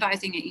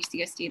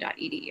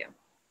 chemadvising@ucsd.edu.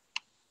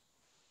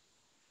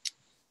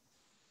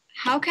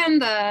 How can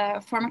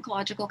the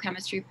pharmacological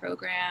chemistry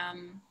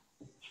program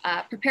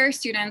prepare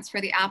students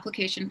for the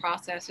application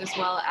process as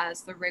well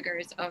as the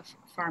rigors of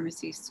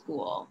pharmacy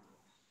school?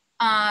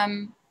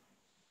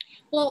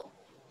 Well,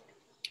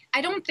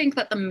 I don't think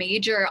that the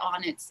major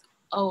on its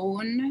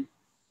own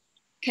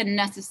can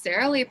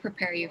necessarily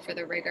prepare you for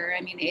the rigor.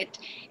 I mean,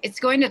 it's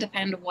going to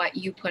depend what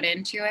you put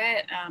into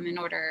it in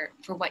order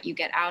for what you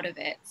get out of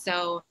it.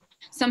 So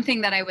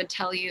something that I would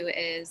tell you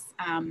is,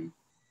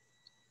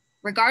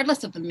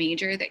 regardless of the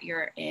major that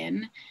you're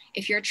in,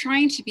 if you're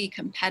trying to be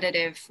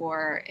competitive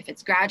for, if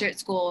it's graduate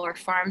school or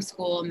pharm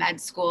school, med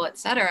school, et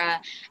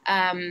cetera,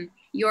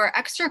 your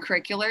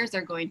extracurriculars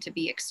are going to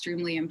be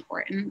extremely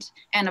important.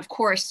 And of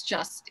course,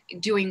 just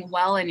doing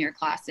well in your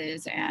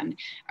classes and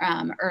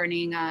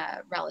earning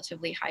a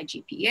relatively high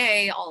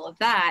GPA, all of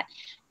that.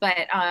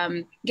 But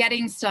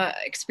getting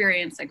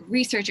experience, like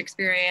research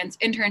experience,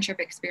 internship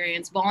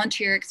experience,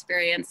 volunteer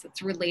experience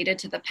that's related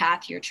to the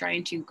path you're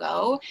trying to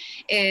go,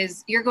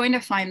 you're going to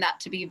find that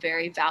to be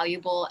very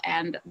valuable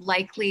and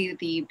likely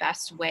the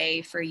best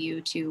way for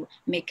you to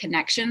make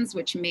connections,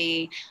 which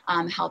may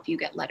help you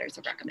get letters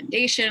of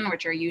recommendation,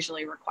 which are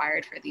usually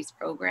required for these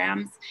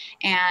programs.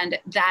 And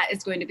that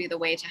is going to be the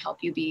way to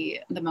help you be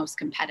the most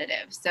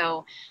competitive.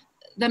 So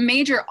the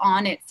major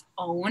on its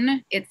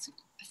own, it's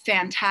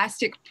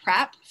fantastic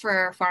prep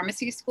for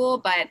pharmacy school,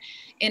 but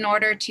in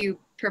order to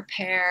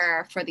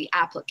prepare for the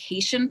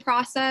application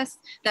process,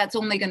 that's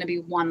only going to be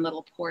one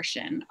little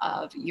portion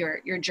of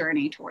your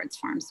journey towards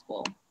pharm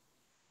school.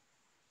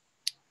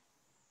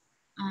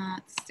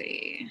 Let's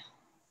see.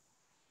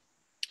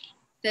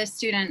 This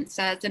student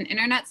says, an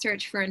internet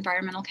search for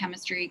environmental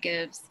chemistry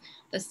gives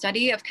the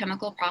study of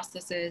chemical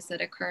processes that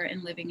occur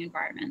in living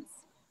environments,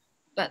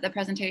 but the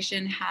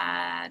presentation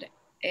had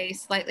a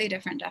slightly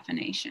different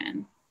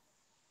definition.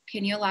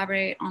 Can you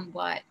elaborate on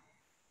what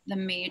the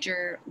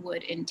major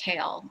would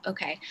entail?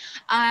 Okay,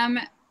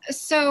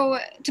 so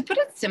to put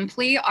it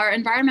simply, our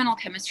environmental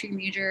chemistry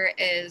major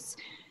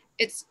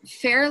it's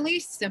fairly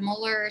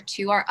similar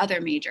to our other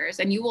majors,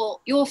 and you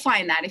will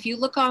find that if you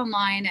look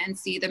online and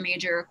see the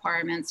major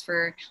requirements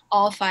for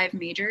all 5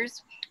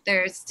 majors,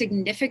 there's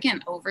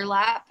significant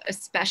overlap,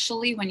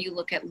 especially when you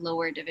look at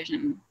lower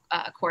division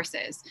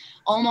courses.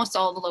 Almost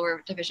all the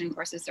lower division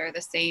courses are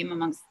the same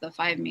amongst the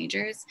 5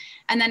 majors.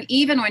 And then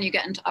even when you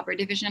get into upper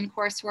division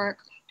coursework,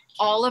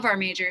 all of our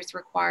majors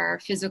require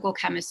physical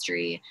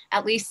chemistry,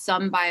 at least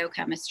some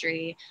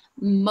biochemistry.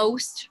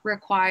 Most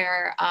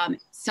require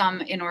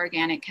some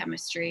inorganic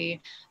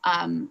chemistry.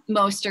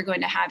 Most are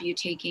going to have you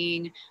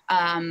taking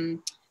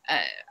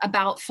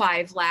about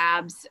 5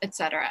 labs, et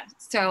cetera.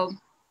 So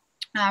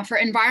for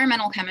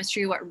environmental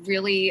chemistry, what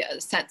really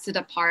sets it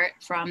apart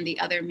from the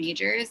other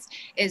majors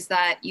is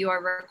that you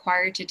are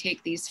required to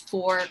take these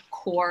 4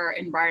 core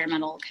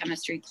environmental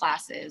chemistry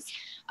classes.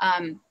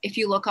 If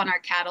you look on our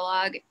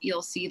catalog,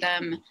 you'll see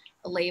them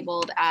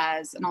labeled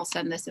as, and I'll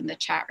send this in the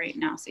chat right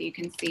now so you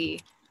can see,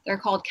 they're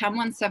called Chem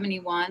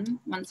 171,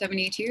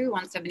 172,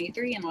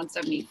 173, and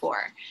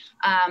 174.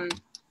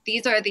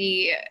 these are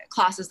the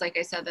classes, like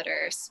I said, that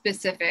are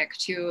specific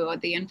to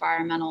the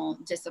environmental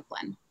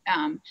discipline.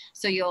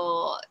 So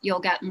you'll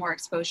get more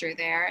exposure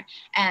there.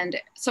 And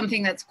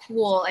something that's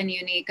cool and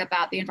unique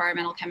about the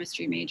environmental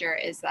chemistry major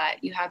is that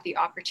you have the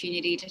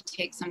opportunity to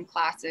take some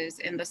classes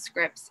in the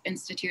Scripps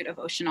Institute of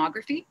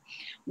Oceanography,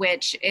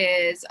 which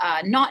is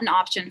not an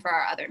option for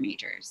our other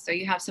majors. So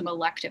you have some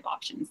elective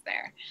options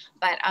there.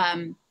 But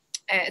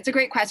it's a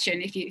great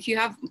question. If you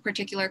have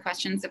particular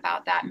questions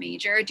about that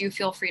major, do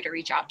feel free to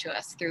reach out to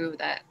us through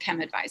the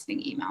Chem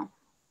Advising email.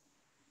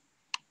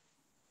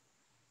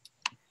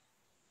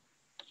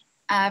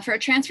 For a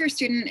transfer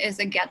student, is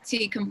a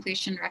GETC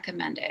completion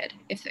recommended?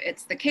 If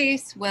it's the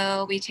case,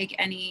 will we take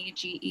any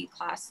GE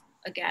class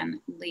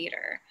again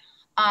later?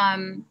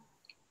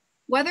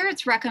 Whether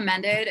it's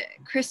recommended,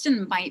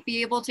 Kristen might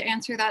be able to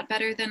answer that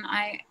better than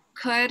I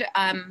could.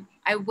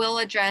 I will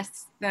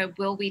address the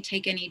will we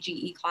take any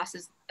GE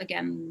classes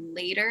again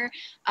later.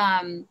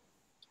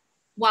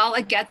 While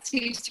a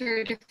GETC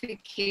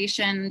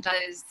certification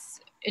does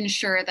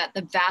ensure that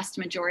the vast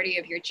majority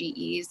of your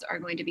GEs are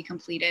going to be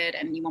completed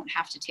and you won't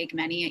have to take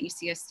many at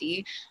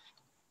UCSD,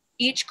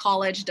 each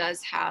college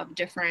does have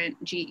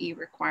different GE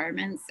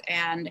requirements,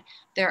 and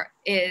there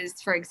is,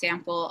 for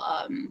example,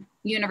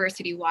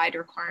 university-wide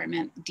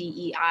requirement,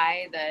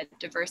 DEI, the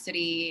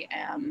diversity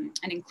and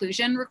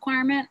inclusion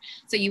requirement.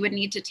 So you would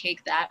need to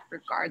take that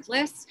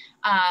regardless.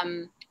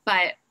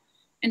 But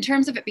in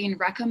terms of it being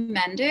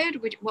recommended,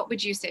 what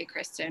would you say,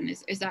 Kristen?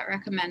 Is that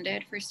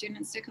recommended for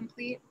students to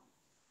complete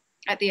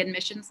at the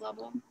admissions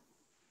level?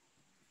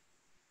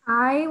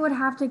 I would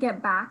have to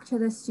get back to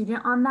the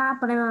student on that,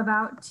 but I'm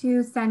about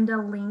to send a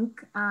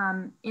link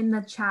in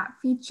the chat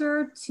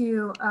feature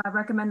to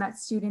recommend that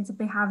students, if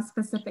they have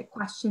specific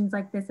questions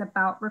like this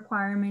about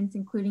requirements,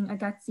 including a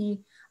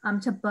GETC,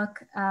 to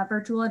book a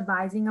virtual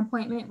advising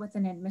appointment with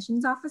an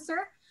admissions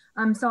officer.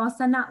 So I'll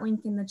send that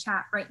link in the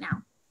chat right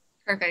now.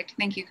 Perfect.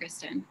 Thank you,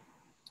 Kristen.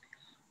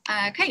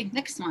 Okay,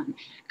 next one.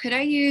 Could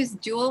I use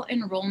dual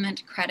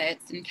enrollment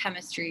credits in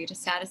chemistry to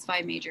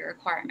satisfy major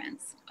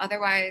requirements?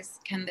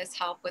 Otherwise, can this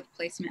help with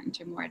placement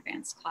into more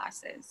advanced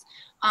classes?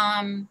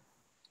 Are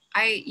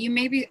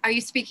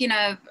you speaking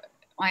of,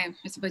 well, I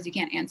suppose you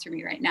can't answer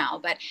me right now,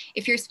 but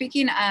if you're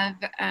speaking of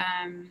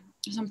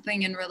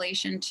something in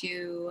relation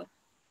to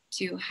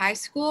high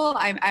school,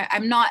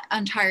 I'm not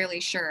entirely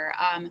sure.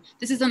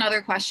 This is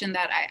another question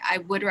that I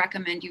would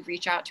recommend you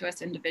reach out to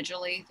us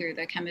individually through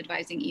the Chem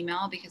Advising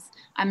email, because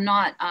I'm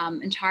not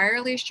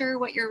entirely sure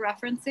what you're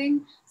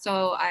referencing.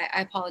 So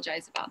I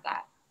apologize about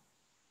that.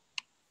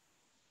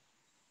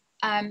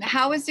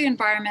 How is the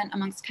environment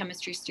amongst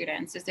chemistry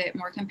students? Is it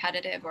more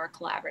competitive or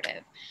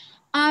collaborative?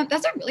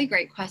 That's a really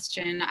great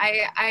question.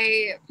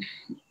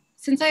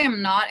 Since I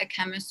am not a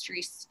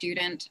chemistry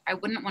student, I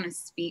wouldn't want to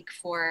speak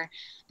for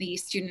the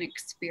student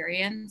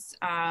experience.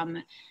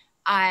 From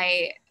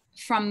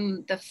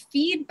the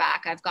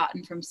feedback I've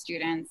gotten from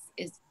students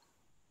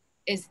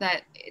is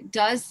that it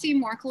does seem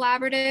more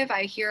collaborative.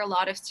 I hear a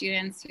lot of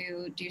students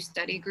who do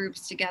study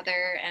groups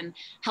together and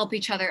help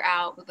each other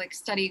out with like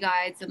study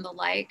guides and the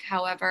like.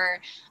 However,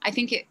 I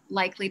think it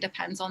likely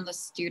depends on the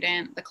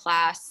student, the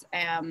class,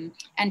 and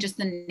just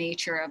the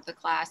nature of the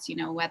class, you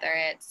know, whether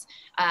it's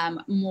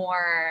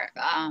more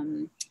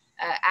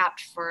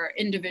apt for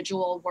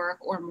individual work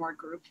or more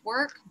group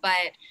work.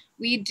 But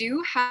we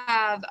do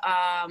have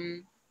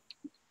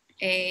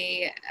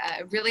a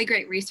really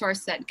great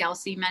resource that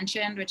Gelsey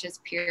mentioned, which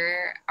is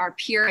our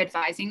peer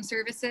advising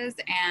services.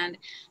 And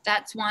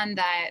that's one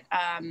that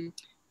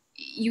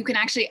you can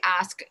actually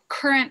ask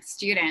current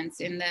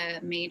students in the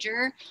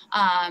major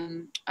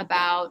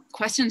about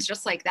questions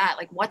just like that.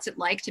 Like, what's it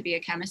like to be a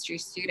chemistry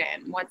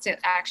student? What's it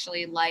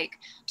actually like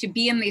to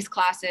be in these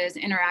classes,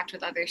 interact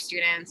with other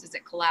students? Is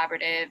it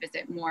collaborative? Is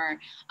it more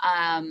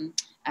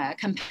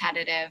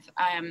competitive?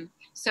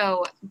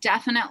 So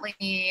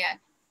definitely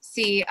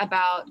see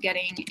about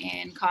getting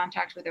in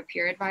contact with a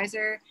peer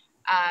advisor.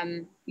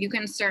 You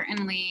can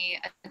certainly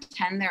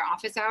attend their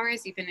office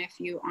hours, even if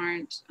you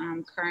aren't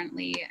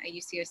currently a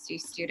UCSD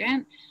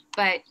student,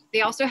 but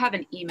they also have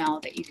an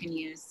email that you can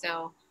use.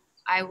 So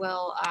I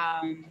will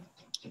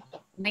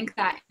link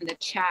that in the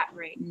chat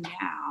right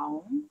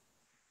now.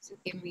 So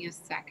give me a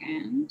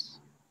second.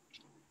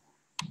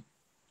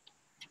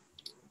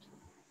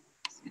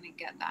 Just gonna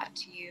get that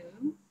to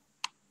you.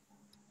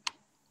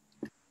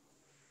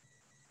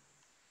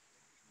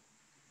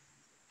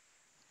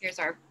 Here's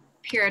our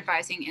peer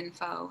advising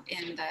info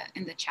in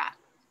the chat.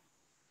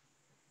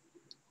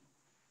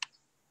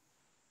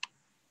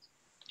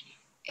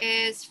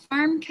 Is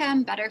pharm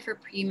chem better for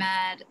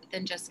pre-med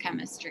than just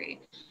chemistry?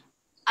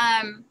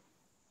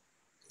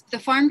 The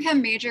pharm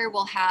chem major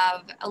will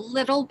have a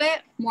little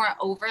bit more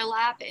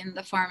overlap in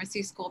the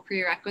pharmacy school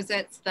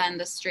prerequisites than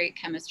the straight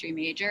chemistry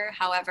major.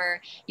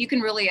 However, you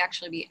can really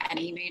actually be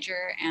any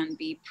major and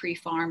be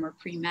pre-pharm or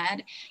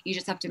pre-med. You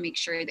just have to make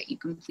sure that you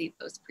complete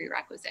those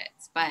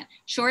prerequisites. But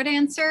short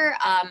answer,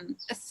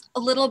 a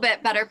little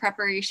bit better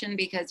preparation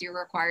because you're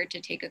required to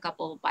take a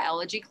couple of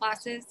biology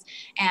classes,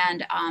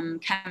 and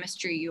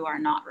chemistry, you are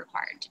not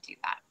required to do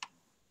that.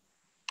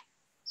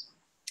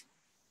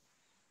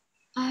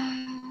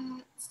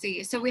 Let's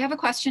see. So we have a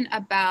question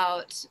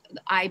about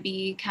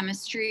IB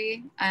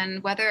chemistry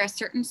and whether a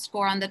certain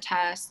score on the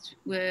test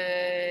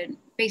would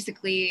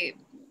basically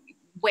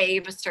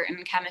waive a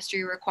certain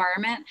chemistry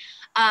requirement.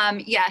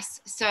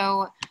 Yes,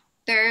 so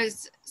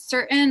there's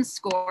certain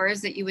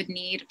scores that you would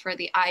need for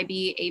the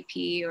IB,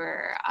 AP,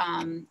 or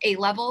A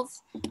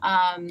levels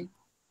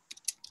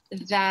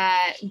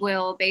that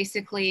will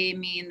basically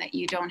mean that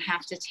you don't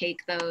have to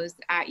take those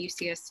at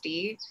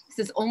UCSD. This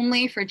is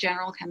only for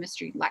general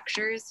chemistry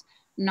lectures,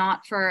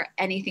 not for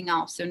anything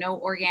else. So no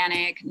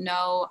organic,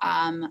 no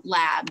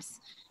labs.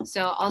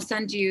 So I'll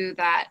send you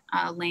that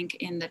link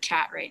in the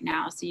chat right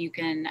now so you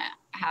can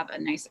have a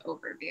nice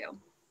overview.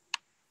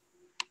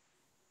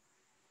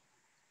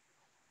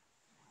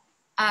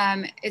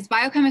 Is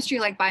biochemistry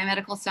like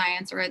biomedical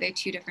science, or are they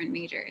two different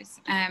majors?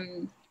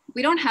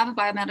 We don't have a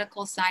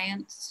biomedical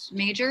science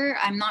major.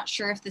 I'm not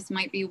sure if this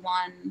might be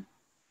one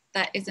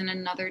that is in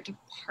another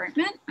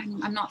department.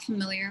 I'm not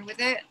familiar with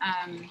it.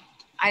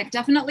 I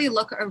definitely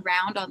look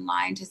around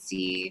online to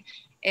see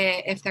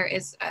if there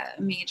is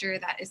a major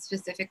that is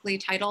specifically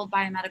titled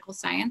biomedical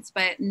science,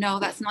 but no,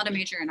 that's not a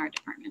major in our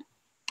department.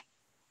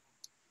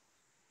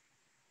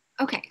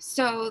 Okay,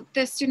 so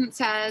this student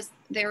says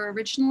they were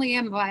originally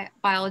a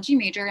biology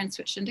major and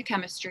switched into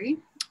chemistry.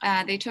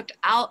 They took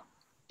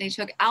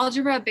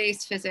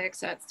algebra-based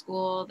physics at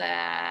school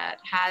that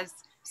has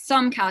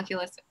some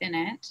calculus in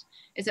it.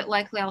 Is it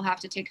likely I'll have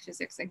to take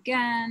physics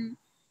again?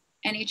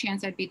 Any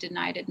chance I'd be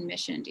denied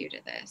admission due to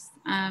this?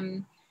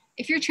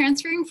 If you're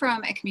transferring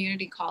from a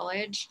community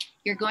college,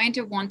 you're going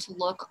to want to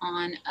look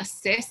on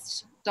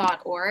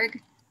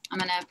assist.org. I'm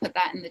gonna put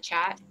that in the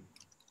chat.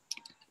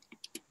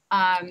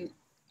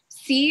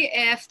 See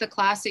if the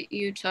class that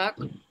you took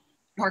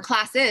or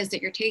classes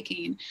that you're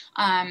taking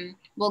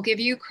will give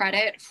you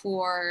credit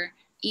for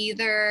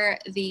either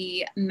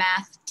the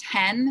Math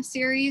 10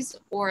 series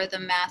or the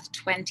Math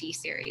 20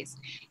 series.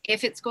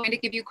 If it's going to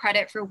give you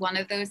credit for one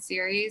of those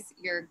series,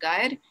 you're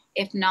good.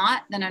 If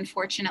not, then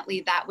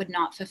unfortunately that would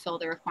not fulfill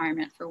the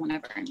requirement for one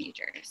of our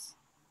majors.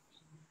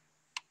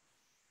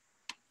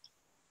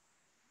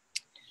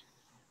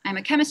 I'm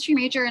a chemistry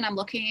major and I'm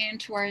looking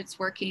towards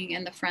working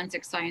in the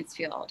forensic science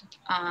field.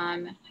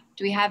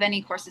 Do we have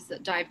any courses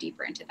that dive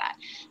deeper into that?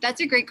 That's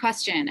a great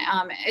question.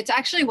 It's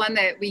actually one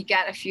that we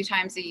get a few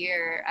times a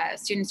year,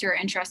 students who are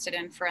interested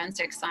in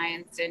forensic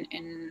science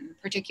in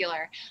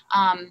particular.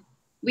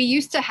 We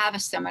used to have a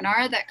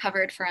seminar that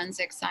covered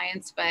forensic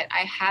science, but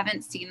I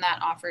haven't seen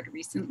that offered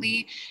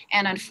recently.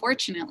 And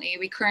unfortunately,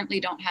 we currently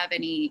don't have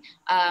any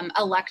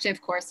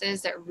elective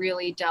courses that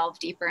really delve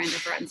deeper into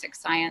forensic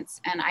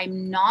science. And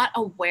I'm not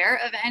aware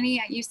of any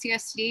at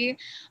UCSD.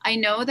 I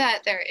know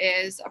that there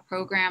is a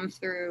program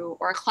through,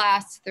 or a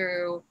class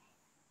through,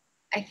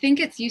 I think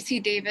it's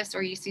UC Davis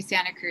or UC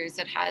Santa Cruz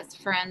that has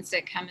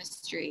forensic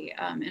chemistry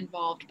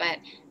involved, but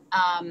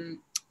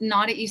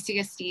not at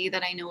UCSD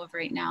that I know of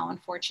right now,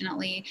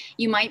 unfortunately.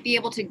 You might be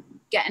able to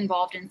get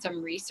involved in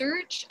some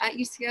research at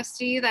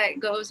UCSD that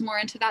goes more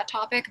into that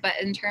topic, but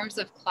in terms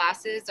of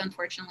classes,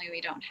 unfortunately,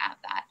 we don't have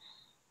that.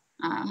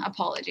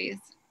 Apologies.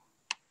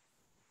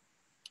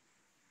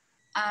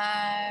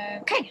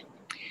 Okay,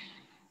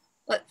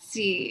 let's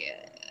see.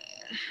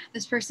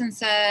 This person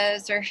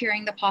says, they're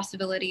hearing the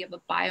possibility of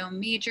a bio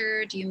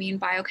major. Do you mean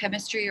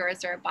biochemistry, or is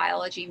there a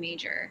biology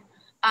major?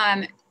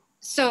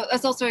 So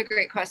that's also a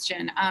great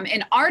question.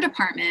 In our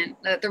department,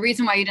 the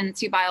reason why you didn't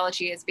see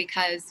biology is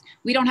because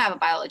we don't have a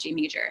biology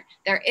major.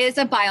 There is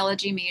a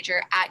biology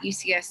major at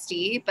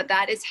UCSD, but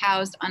that is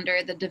housed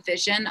under the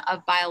Division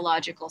of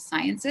Biological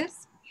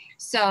Sciences.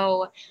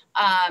 So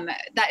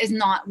that is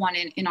not one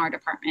in our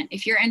department.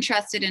 If you're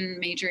interested in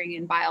majoring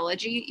in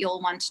biology,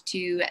 you'll want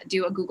to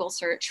do a Google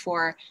search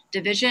for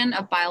Division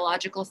of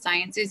Biological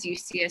Sciences,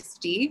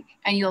 UCSD,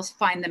 and you'll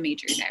find the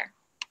major there.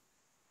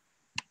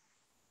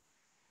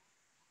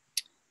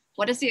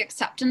 What is the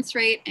acceptance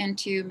rate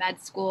into med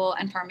school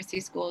and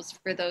pharmacy schools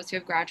for those who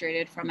have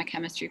graduated from a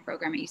chemistry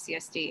program at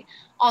UCSD?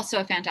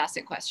 Also a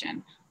fantastic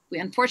question.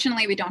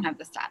 Unfortunately, we don't have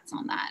the stats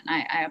on that,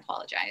 and I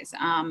apologize.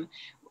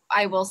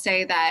 I will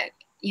say that,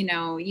 you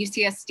know,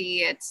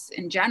 UCSD, it's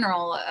in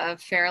general a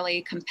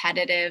fairly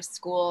competitive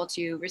school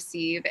to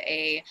receive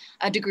a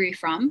degree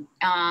from,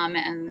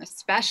 and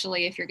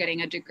especially if you're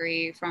getting a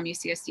degree from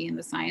UCSD in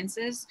the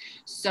sciences.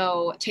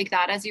 So take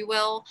that as you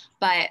will,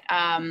 but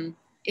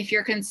if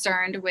you're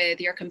concerned with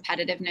your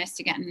competitiveness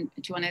to get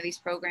into one of these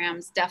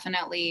programs,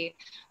 definitely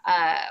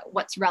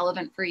what's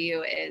relevant for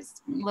you is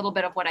a little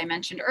bit of what I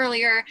mentioned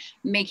earlier,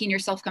 making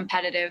yourself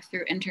competitive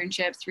through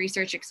internships,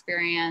 research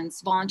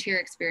experience, volunteer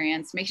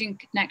experience, making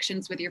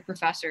connections with your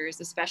professors,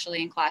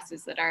 especially in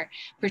classes that are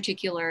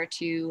particular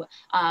to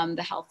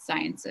the health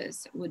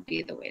sciences would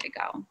be the way to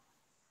go.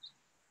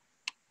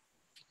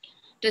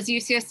 Does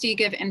UCSD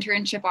give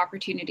internship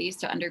opportunities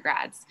to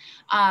undergrads?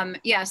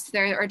 Yes,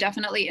 there are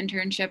definitely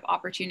internship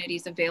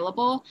opportunities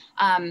available.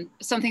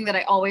 Something that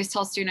I always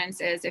tell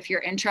students is if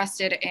you're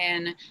interested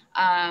in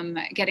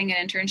getting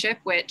an internship,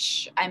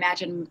 which I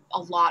imagine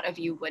a lot of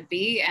you would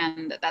be,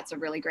 and that's a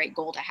really great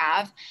goal to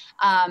have,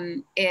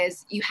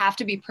 is you have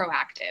to be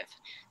proactive.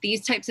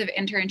 These types of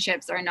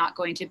internships are not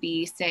going to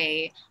be,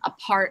 say, a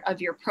part of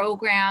your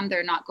program.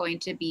 They're not going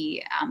to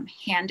be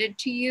handed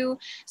to you.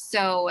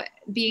 So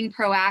being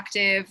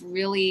proactive,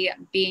 really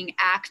being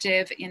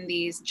active in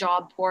these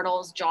job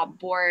portals, job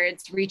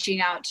boards,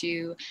 reaching out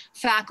to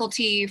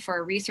faculty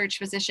for research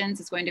positions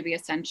is going to be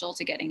essential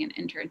to getting an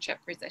internship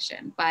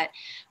position. But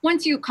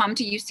once you come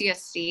to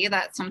UCSD,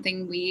 that's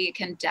something we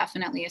can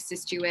definitely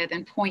assist you with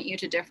and point you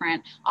to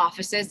different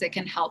offices that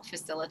can help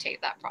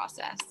facilitate that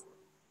process.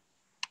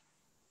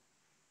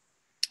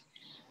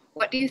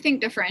 What do you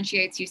think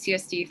differentiates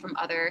UCSD from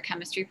other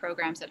chemistry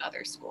programs at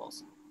other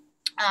schools?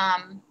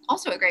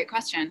 Also a great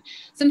question.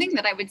 Something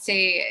that I would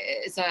say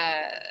is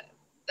the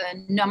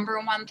number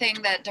one thing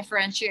that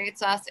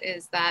differentiates us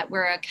is that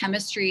we're a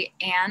chemistry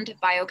and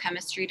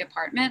biochemistry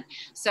department.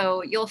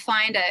 So you'll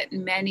find at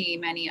many,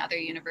 many other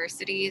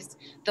universities,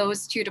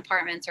 those two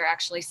departments are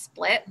actually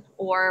split,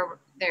 or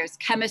there's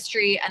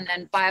chemistry and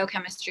then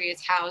biochemistry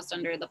is housed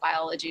under the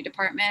biology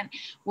department,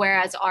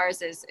 whereas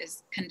ours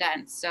is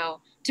condensed.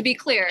 So to be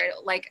clear,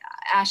 like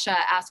Asha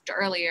asked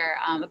earlier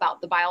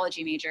about the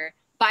biology major,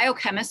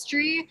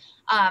 biochemistry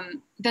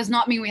does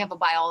not mean we have a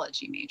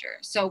biology major.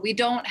 So we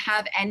don't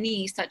have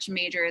any such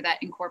major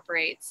that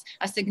incorporates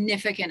a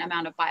significant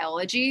amount of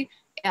biology.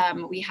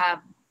 We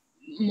have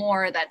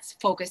more that's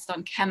focused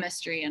on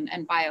chemistry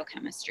and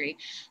biochemistry.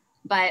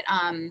 But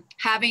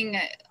having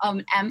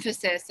an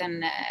emphasis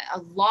and a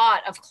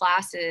lot of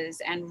classes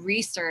and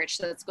research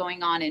that's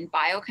going on in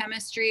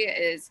biochemistry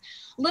is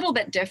a little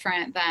bit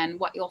different than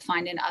what you'll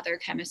find in other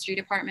chemistry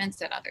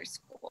departments at other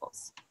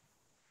schools.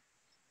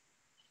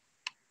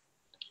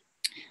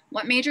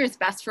 What major is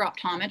best for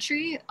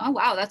optometry? Oh,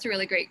 wow, that's a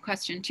really great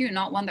question too,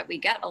 not one that we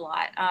get a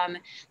lot.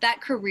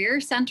 That Career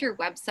Center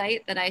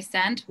website that I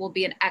sent will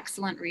be an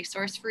excellent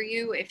resource for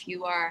you if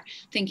you are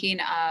thinking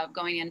of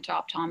going into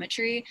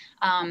optometry.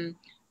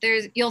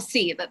 You'll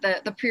see that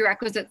the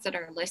prerequisites that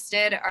are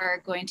listed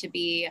are going to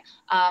be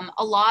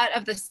a lot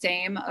of the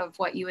same of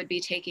what you would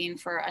be taking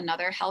for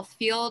another health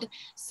field.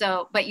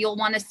 So, but you'll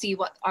want to see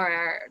what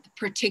are the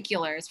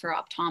particulars for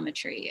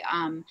optometry.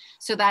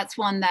 So that's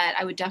one that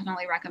I would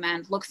definitely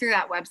recommend. Look through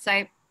that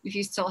website. If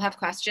you still have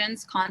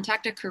questions,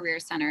 contact a Career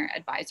Center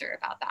advisor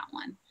about that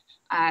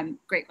one.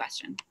 Great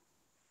question.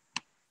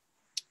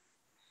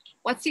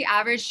 What's the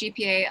average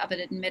GPA of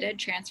an admitted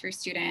transfer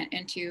student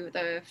into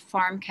the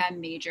pharm chem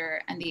major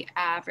and the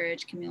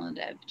average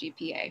cumulative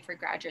GPA for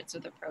graduates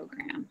of the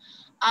program?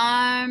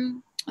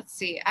 Let's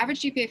see,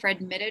 average GPA for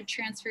admitted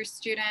transfer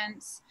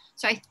students.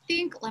 So I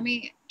think, let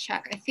me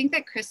check. I think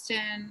that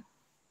Kristen,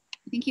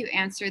 I think you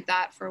answered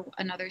that for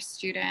another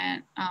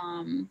student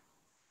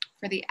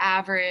for the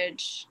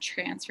average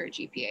transfer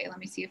GPA. Let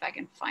me see if I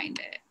can find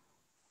it.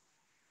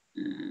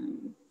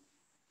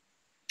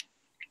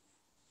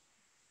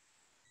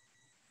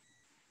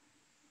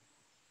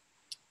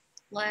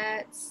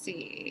 Let's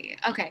see.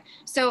 Okay,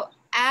 so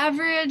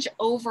average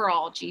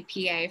overall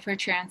GPA for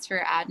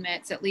transfer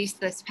admits, at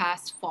least this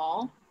past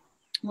fall,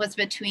 was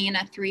between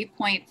a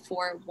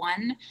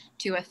 3.41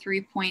 to a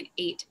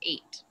 3.88.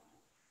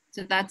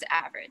 So that's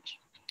average.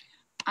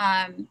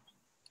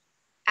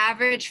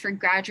 Average for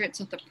graduates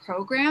of the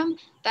program,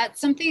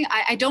 that's something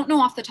I don't know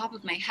off the top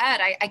of my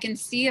head. I can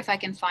see if I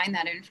can find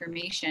that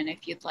information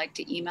if you'd like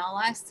to email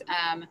us,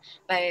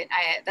 but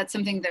that's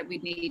something that we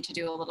need to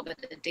do a little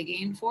bit of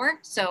digging for.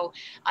 So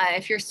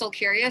if you're still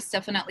curious,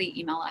 definitely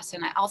email us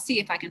and I'll see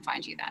if I can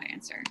find you that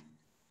answer.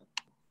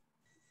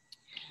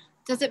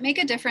 Does it make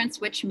a difference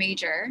which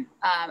major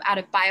out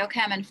of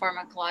biochem and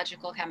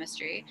pharmacological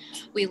chemistry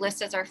we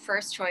list as our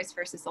first choice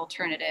versus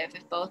alternative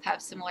if both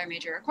have similar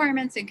major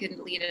requirements and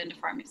can lead into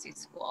pharmacy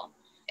school?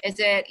 Is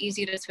it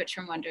easy to switch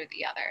from one to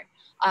the other?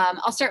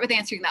 I'll start with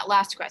answering that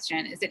last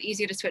question. Is it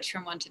easy to switch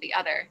from one to the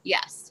other?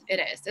 Yes,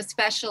 it is,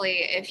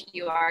 especially if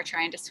you are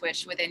trying to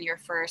switch within your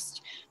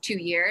first 2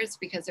 years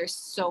because there's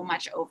so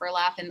much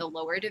overlap in the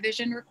lower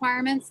division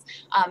requirements.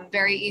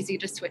 Very easy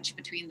to switch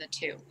between the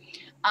two.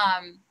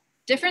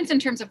 Difference in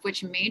terms of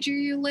which major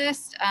you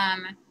list.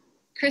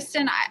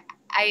 Kristen,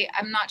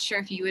 I'm not sure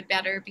if you would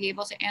better be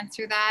able to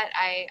answer that.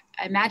 I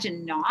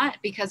imagine not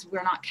because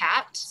we're not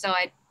capped. So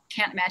I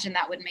can't imagine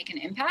that would make an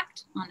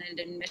impact on an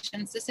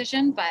admissions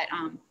decision, but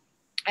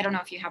I don't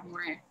know if you have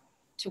more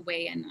to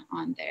weigh in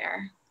on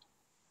there.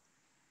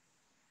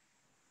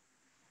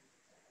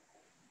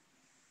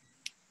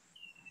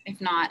 If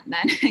not,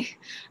 then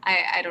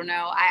I don't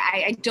know.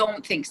 I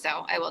don't think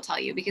so, I will tell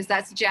you, because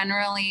that's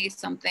generally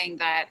something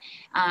that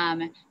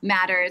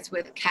matters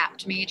with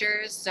capped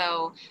majors.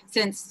 So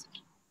since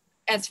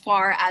as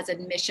far as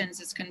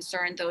admissions is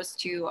concerned, those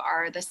two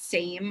are the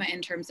same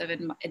in terms of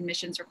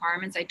admissions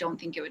requirements, I don't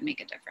think it would make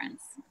a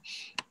difference.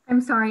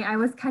 I'm sorry, I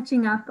was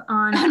catching up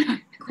on the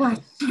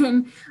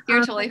question. You're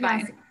totally fine.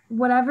 Yes,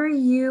 whatever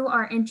you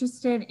are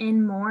interested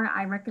in more,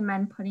 I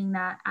recommend putting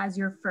that as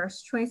your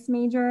first choice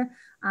major,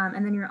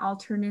 and then your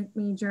alternate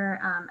major,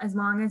 as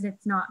long as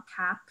it's not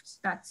capped.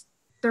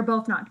 They're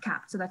both not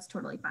capped, so that's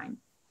totally fine.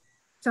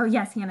 So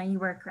yes, Hannah, you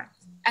were correct.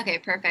 Okay,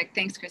 perfect.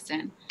 Thanks,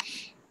 Kristen.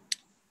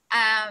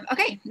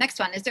 Okay, next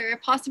one. Is there a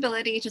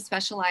possibility to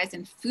specialize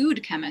in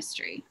food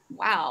chemistry?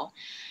 Wow.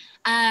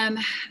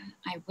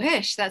 I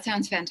wish. That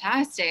sounds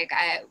fantastic.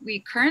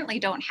 We currently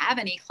don't have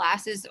any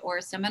classes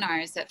or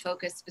seminars that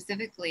focus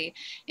specifically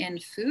in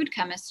food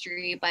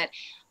chemistry, but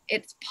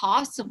it's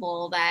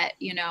possible that,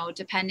 you know,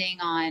 depending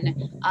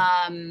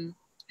on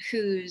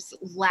whose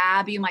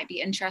lab you might be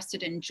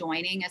interested in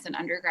joining as an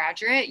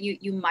undergraduate,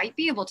 you might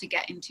be able to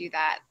get into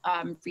that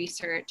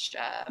research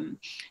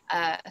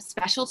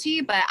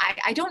specialty, but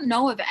I don't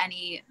know of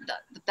any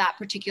that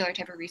particular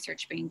type of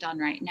research being done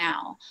right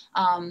now.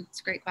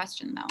 It's a great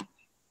question though.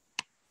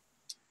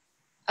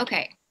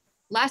 Okay,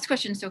 last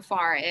question so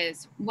far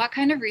is, what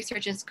kind of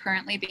research is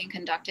currently being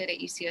conducted at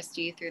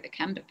UCSD through the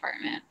Chem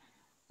department?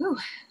 Ooh,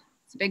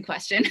 it's a big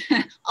question.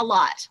 A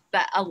lot,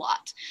 but a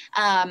lot.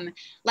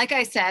 Like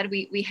I said,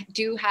 we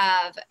do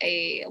have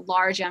a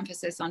large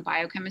emphasis on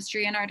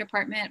biochemistry in our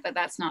department, but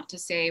that's not to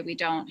say we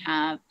don't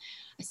have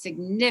a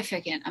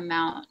significant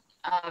amount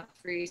of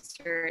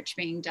research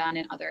being done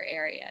in other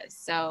areas.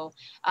 So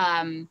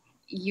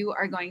you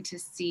are going to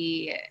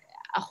see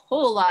a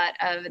whole lot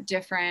of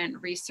different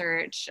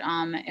research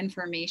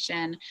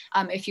information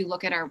if you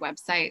look at our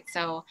website.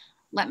 So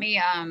let me,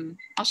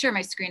 I'll share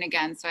my screen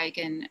again so I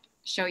can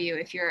show you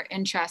if you're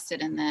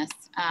interested in this.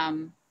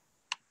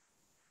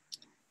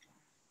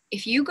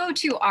 If you go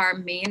to our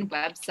main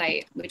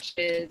website, which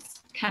is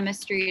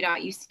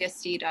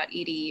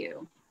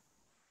chemistry.ucsd.edu,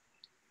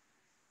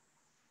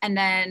 and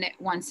then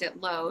once it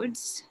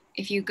loads,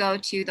 if you go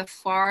to the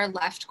far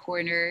left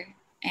corner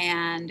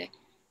and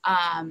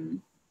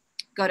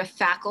go to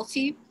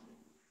faculty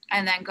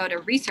and then go to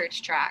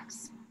research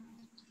tracks,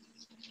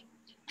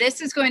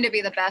 this is going to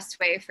be the best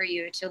way for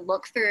you to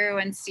look through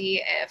and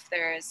see if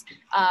there's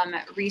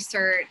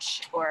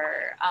research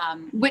or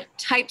what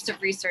types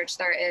of research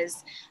there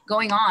is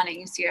going on at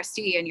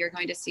UCSD, and you're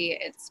going to see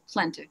it's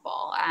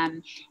plentiful.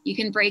 You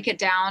can break it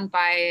down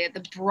by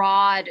the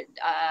broad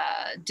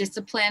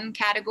discipline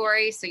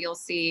category. So you'll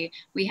see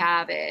we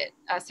have it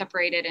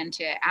separated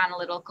into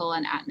analytical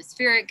and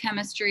atmospheric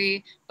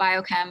chemistry,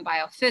 biochem,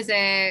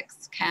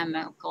 biophysics,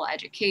 chemical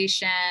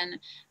education,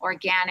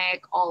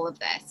 organic, all of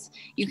this.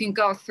 You can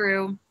go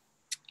through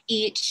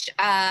each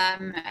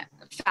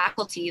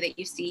faculty that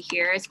you see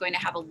here is going to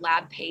have a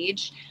lab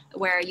page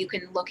where you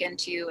can look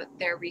into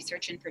their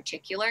research in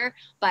particular.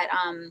 But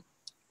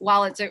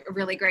while it's a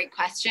really great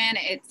question,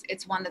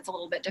 it's one that's a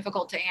little bit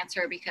difficult to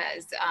answer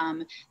because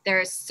there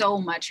is so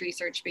much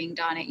research being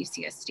done at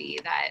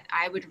UCSD that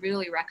I would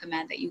really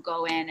recommend that you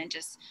go in and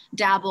just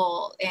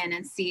dabble in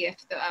and see if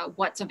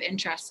what's of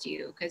interest to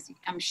you, because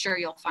I'm sure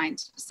you'll find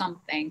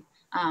something.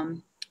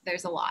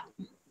 There's a lot.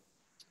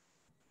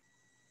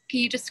 Can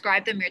you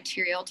describe the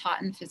material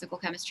taught in physical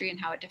chemistry and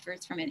how it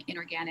differs from an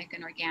inorganic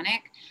and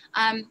organic?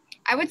 I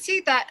would say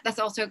that that's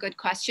also a good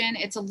question.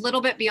 It's a little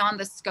bit beyond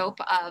the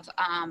scope of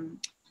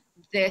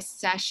this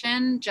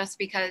session, just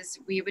because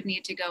we would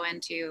need to go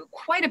into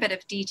quite a bit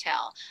of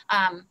detail.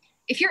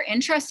 If you're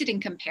interested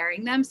in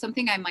comparing them,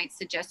 something I might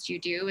suggest you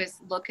do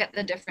is look at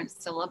the different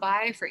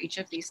syllabi for each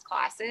of these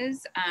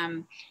classes.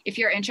 If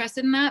you're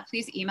interested in that,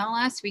 please email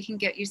us. We can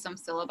get you some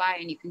syllabi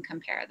and you can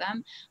compare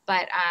them.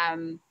 But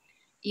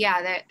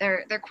yeah,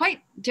 they're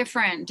quite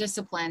different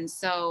disciplines.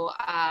 So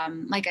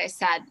like I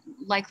said,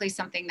 likely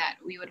something that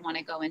we would want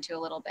to go into a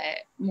little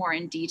bit more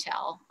in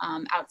detail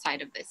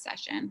outside of this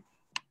session.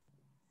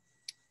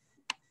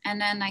 And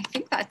then I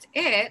think that's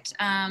it.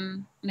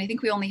 And I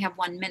think we only have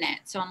 1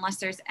 minute. So unless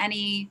there's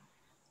any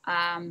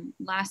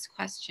last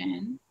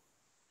question.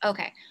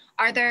 Okay,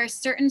 are there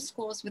certain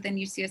schools within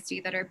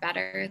UCSD that are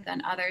better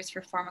than others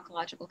for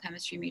pharmacological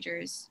chemistry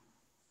majors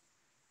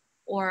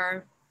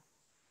or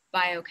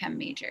biochem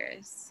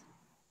majors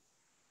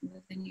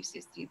within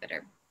UCSD that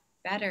are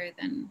better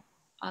than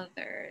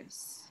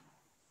others?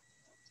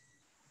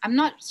 I'm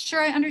not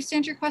sure I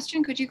understand your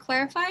question. Could you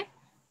clarify?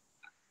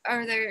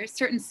 Are there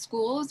certain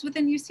schools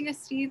within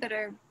UCSD that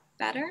are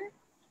better?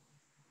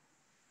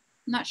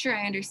 I'm not sure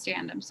I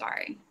understand, I'm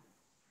sorry.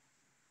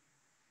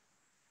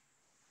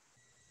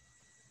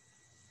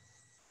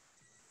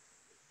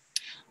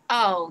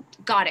 Oh,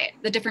 got it,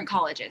 the different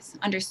colleges,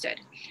 understood.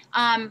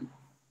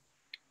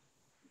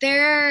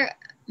 There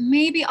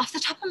maybe off the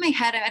top of my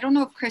head, I don't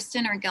know if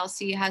Kristen or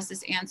Gelsey has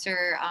this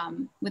answer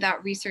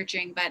without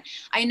researching, but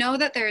I know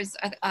that there's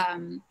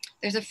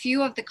a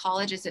few of the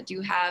colleges that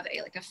do have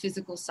like a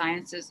physical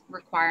sciences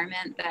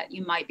requirement that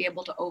you might be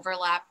able to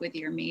overlap with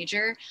your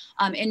major.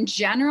 In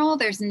general,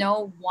 there's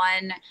no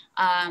one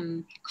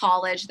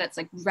college that's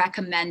like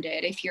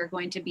recommended if you're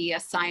going to be a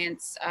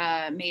science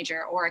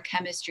major or a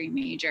chemistry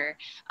major.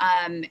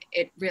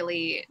 It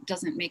really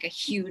doesn't make a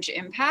huge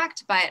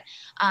impact, but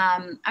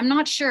I'm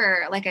not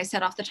sure, like I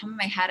said, off off the top of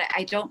my head,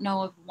 I don't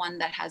know of one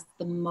that has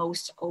the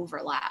most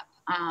overlap.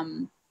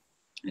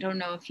 I don't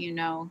know if you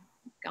know,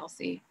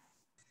 Kelsey.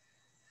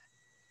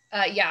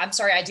 Yeah, I'm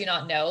sorry, I do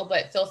not know,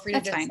 but feel free to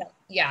just, fine.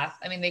 Yeah,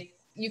 I mean,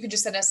 you could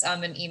just send us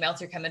an email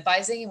through Chem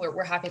Advising, and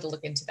we're happy to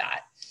look into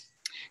that.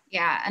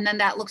 Yeah, and then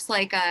that looks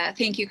like,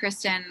 thank you,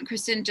 Kristen.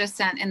 Kristen just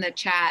sent in the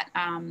chat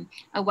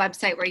a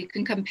website where you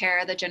can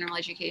compare the general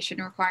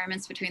education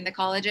requirements between the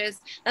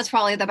colleges. That's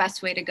probably the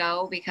best way to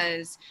go,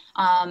 because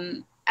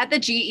at the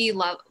GE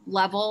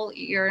level,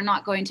 you're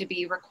not going to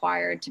be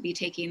required to be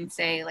taking,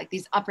 say, like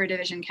these upper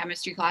division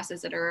chemistry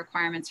classes that are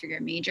requirements for your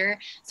major.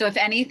 So if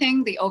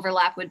anything, the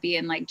overlap would be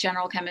in like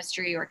general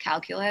chemistry or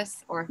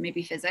calculus or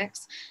maybe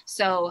physics.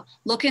 So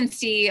look and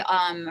see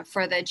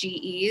for the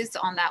GEs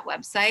on that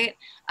website,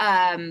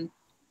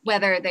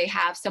 whether they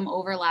have some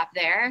overlap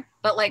there.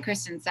 But like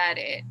Kristen said,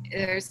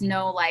 there's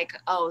no like,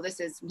 oh, this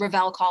is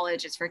Revelle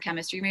College, it's for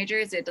chemistry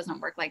majors. It doesn't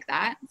work like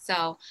that.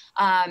 So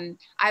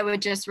I would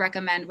just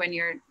recommend, when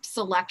you're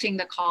selecting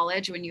the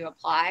college, when you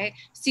apply,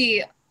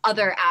 see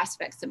other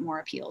aspects that more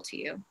appeal to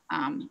you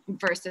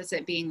versus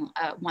it being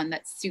one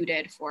that's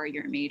suited for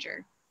your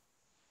major.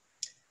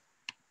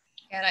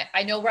 And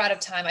I know we're out of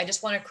time. I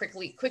just want to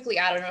quickly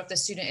add, I don't know if the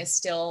student is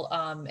still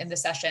in the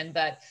session,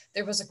 but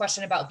there was a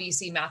question about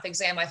BC math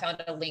exam. I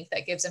found a link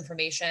that gives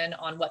information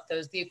on what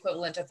the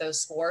equivalent of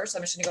those scores. So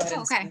I'm just going to go ahead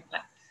and send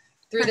that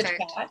through the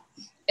chat.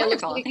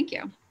 Wonderful, thank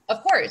you.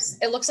 Of course.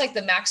 It looks like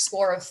the max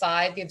score of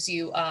 5 gives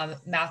you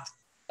math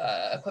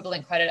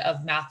equivalent credit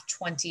of math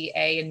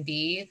 20A and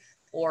B,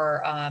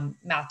 or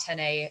math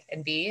 10A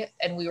and B.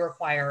 And we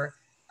require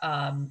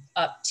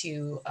up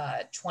to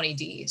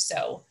 20D.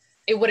 So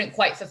it wouldn't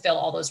quite fulfill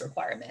all those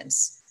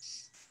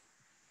requirements.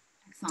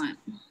 Excellent.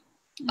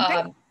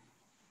 Okay.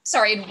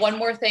 Sorry, and one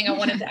more thing I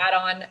wanted to add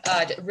on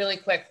really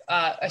quick.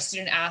 A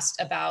student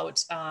asked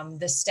about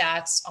the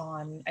stats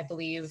on, I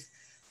believe,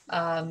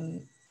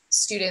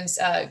 students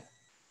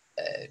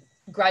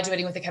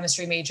graduating with a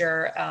chemistry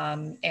major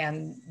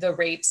and the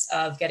rates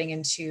of getting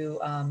into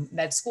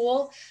med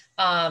school.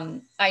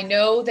 I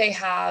know they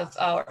have,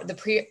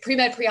 the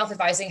pre-med pre-health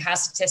advising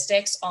has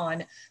statistics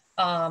on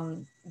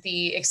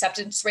the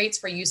acceptance rates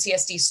for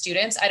UCSD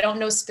students. I don't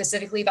know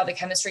specifically about the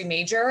chemistry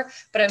major,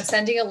 but I'm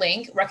sending a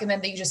link.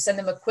 Recommend that you just send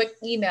them a quick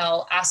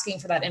email asking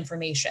for that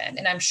information.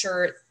 And I'm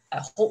sure,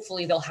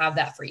 hopefully they'll have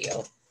that for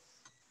you.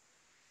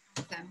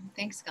 Awesome.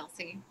 Thanks,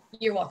 Kelsey.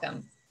 You're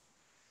welcome.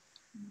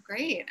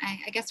 Great.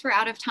 I guess we're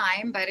out of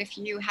time, but if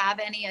you have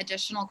any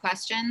additional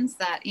questions,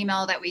 that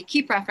email that we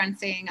keep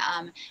referencing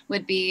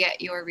would be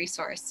your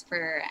resource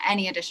for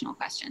any additional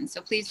questions.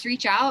 So please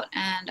reach out,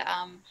 and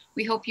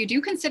we hope you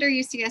do consider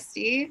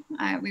UCSD.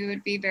 We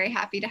would be very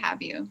happy to have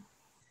you.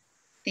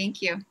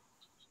 Thank you.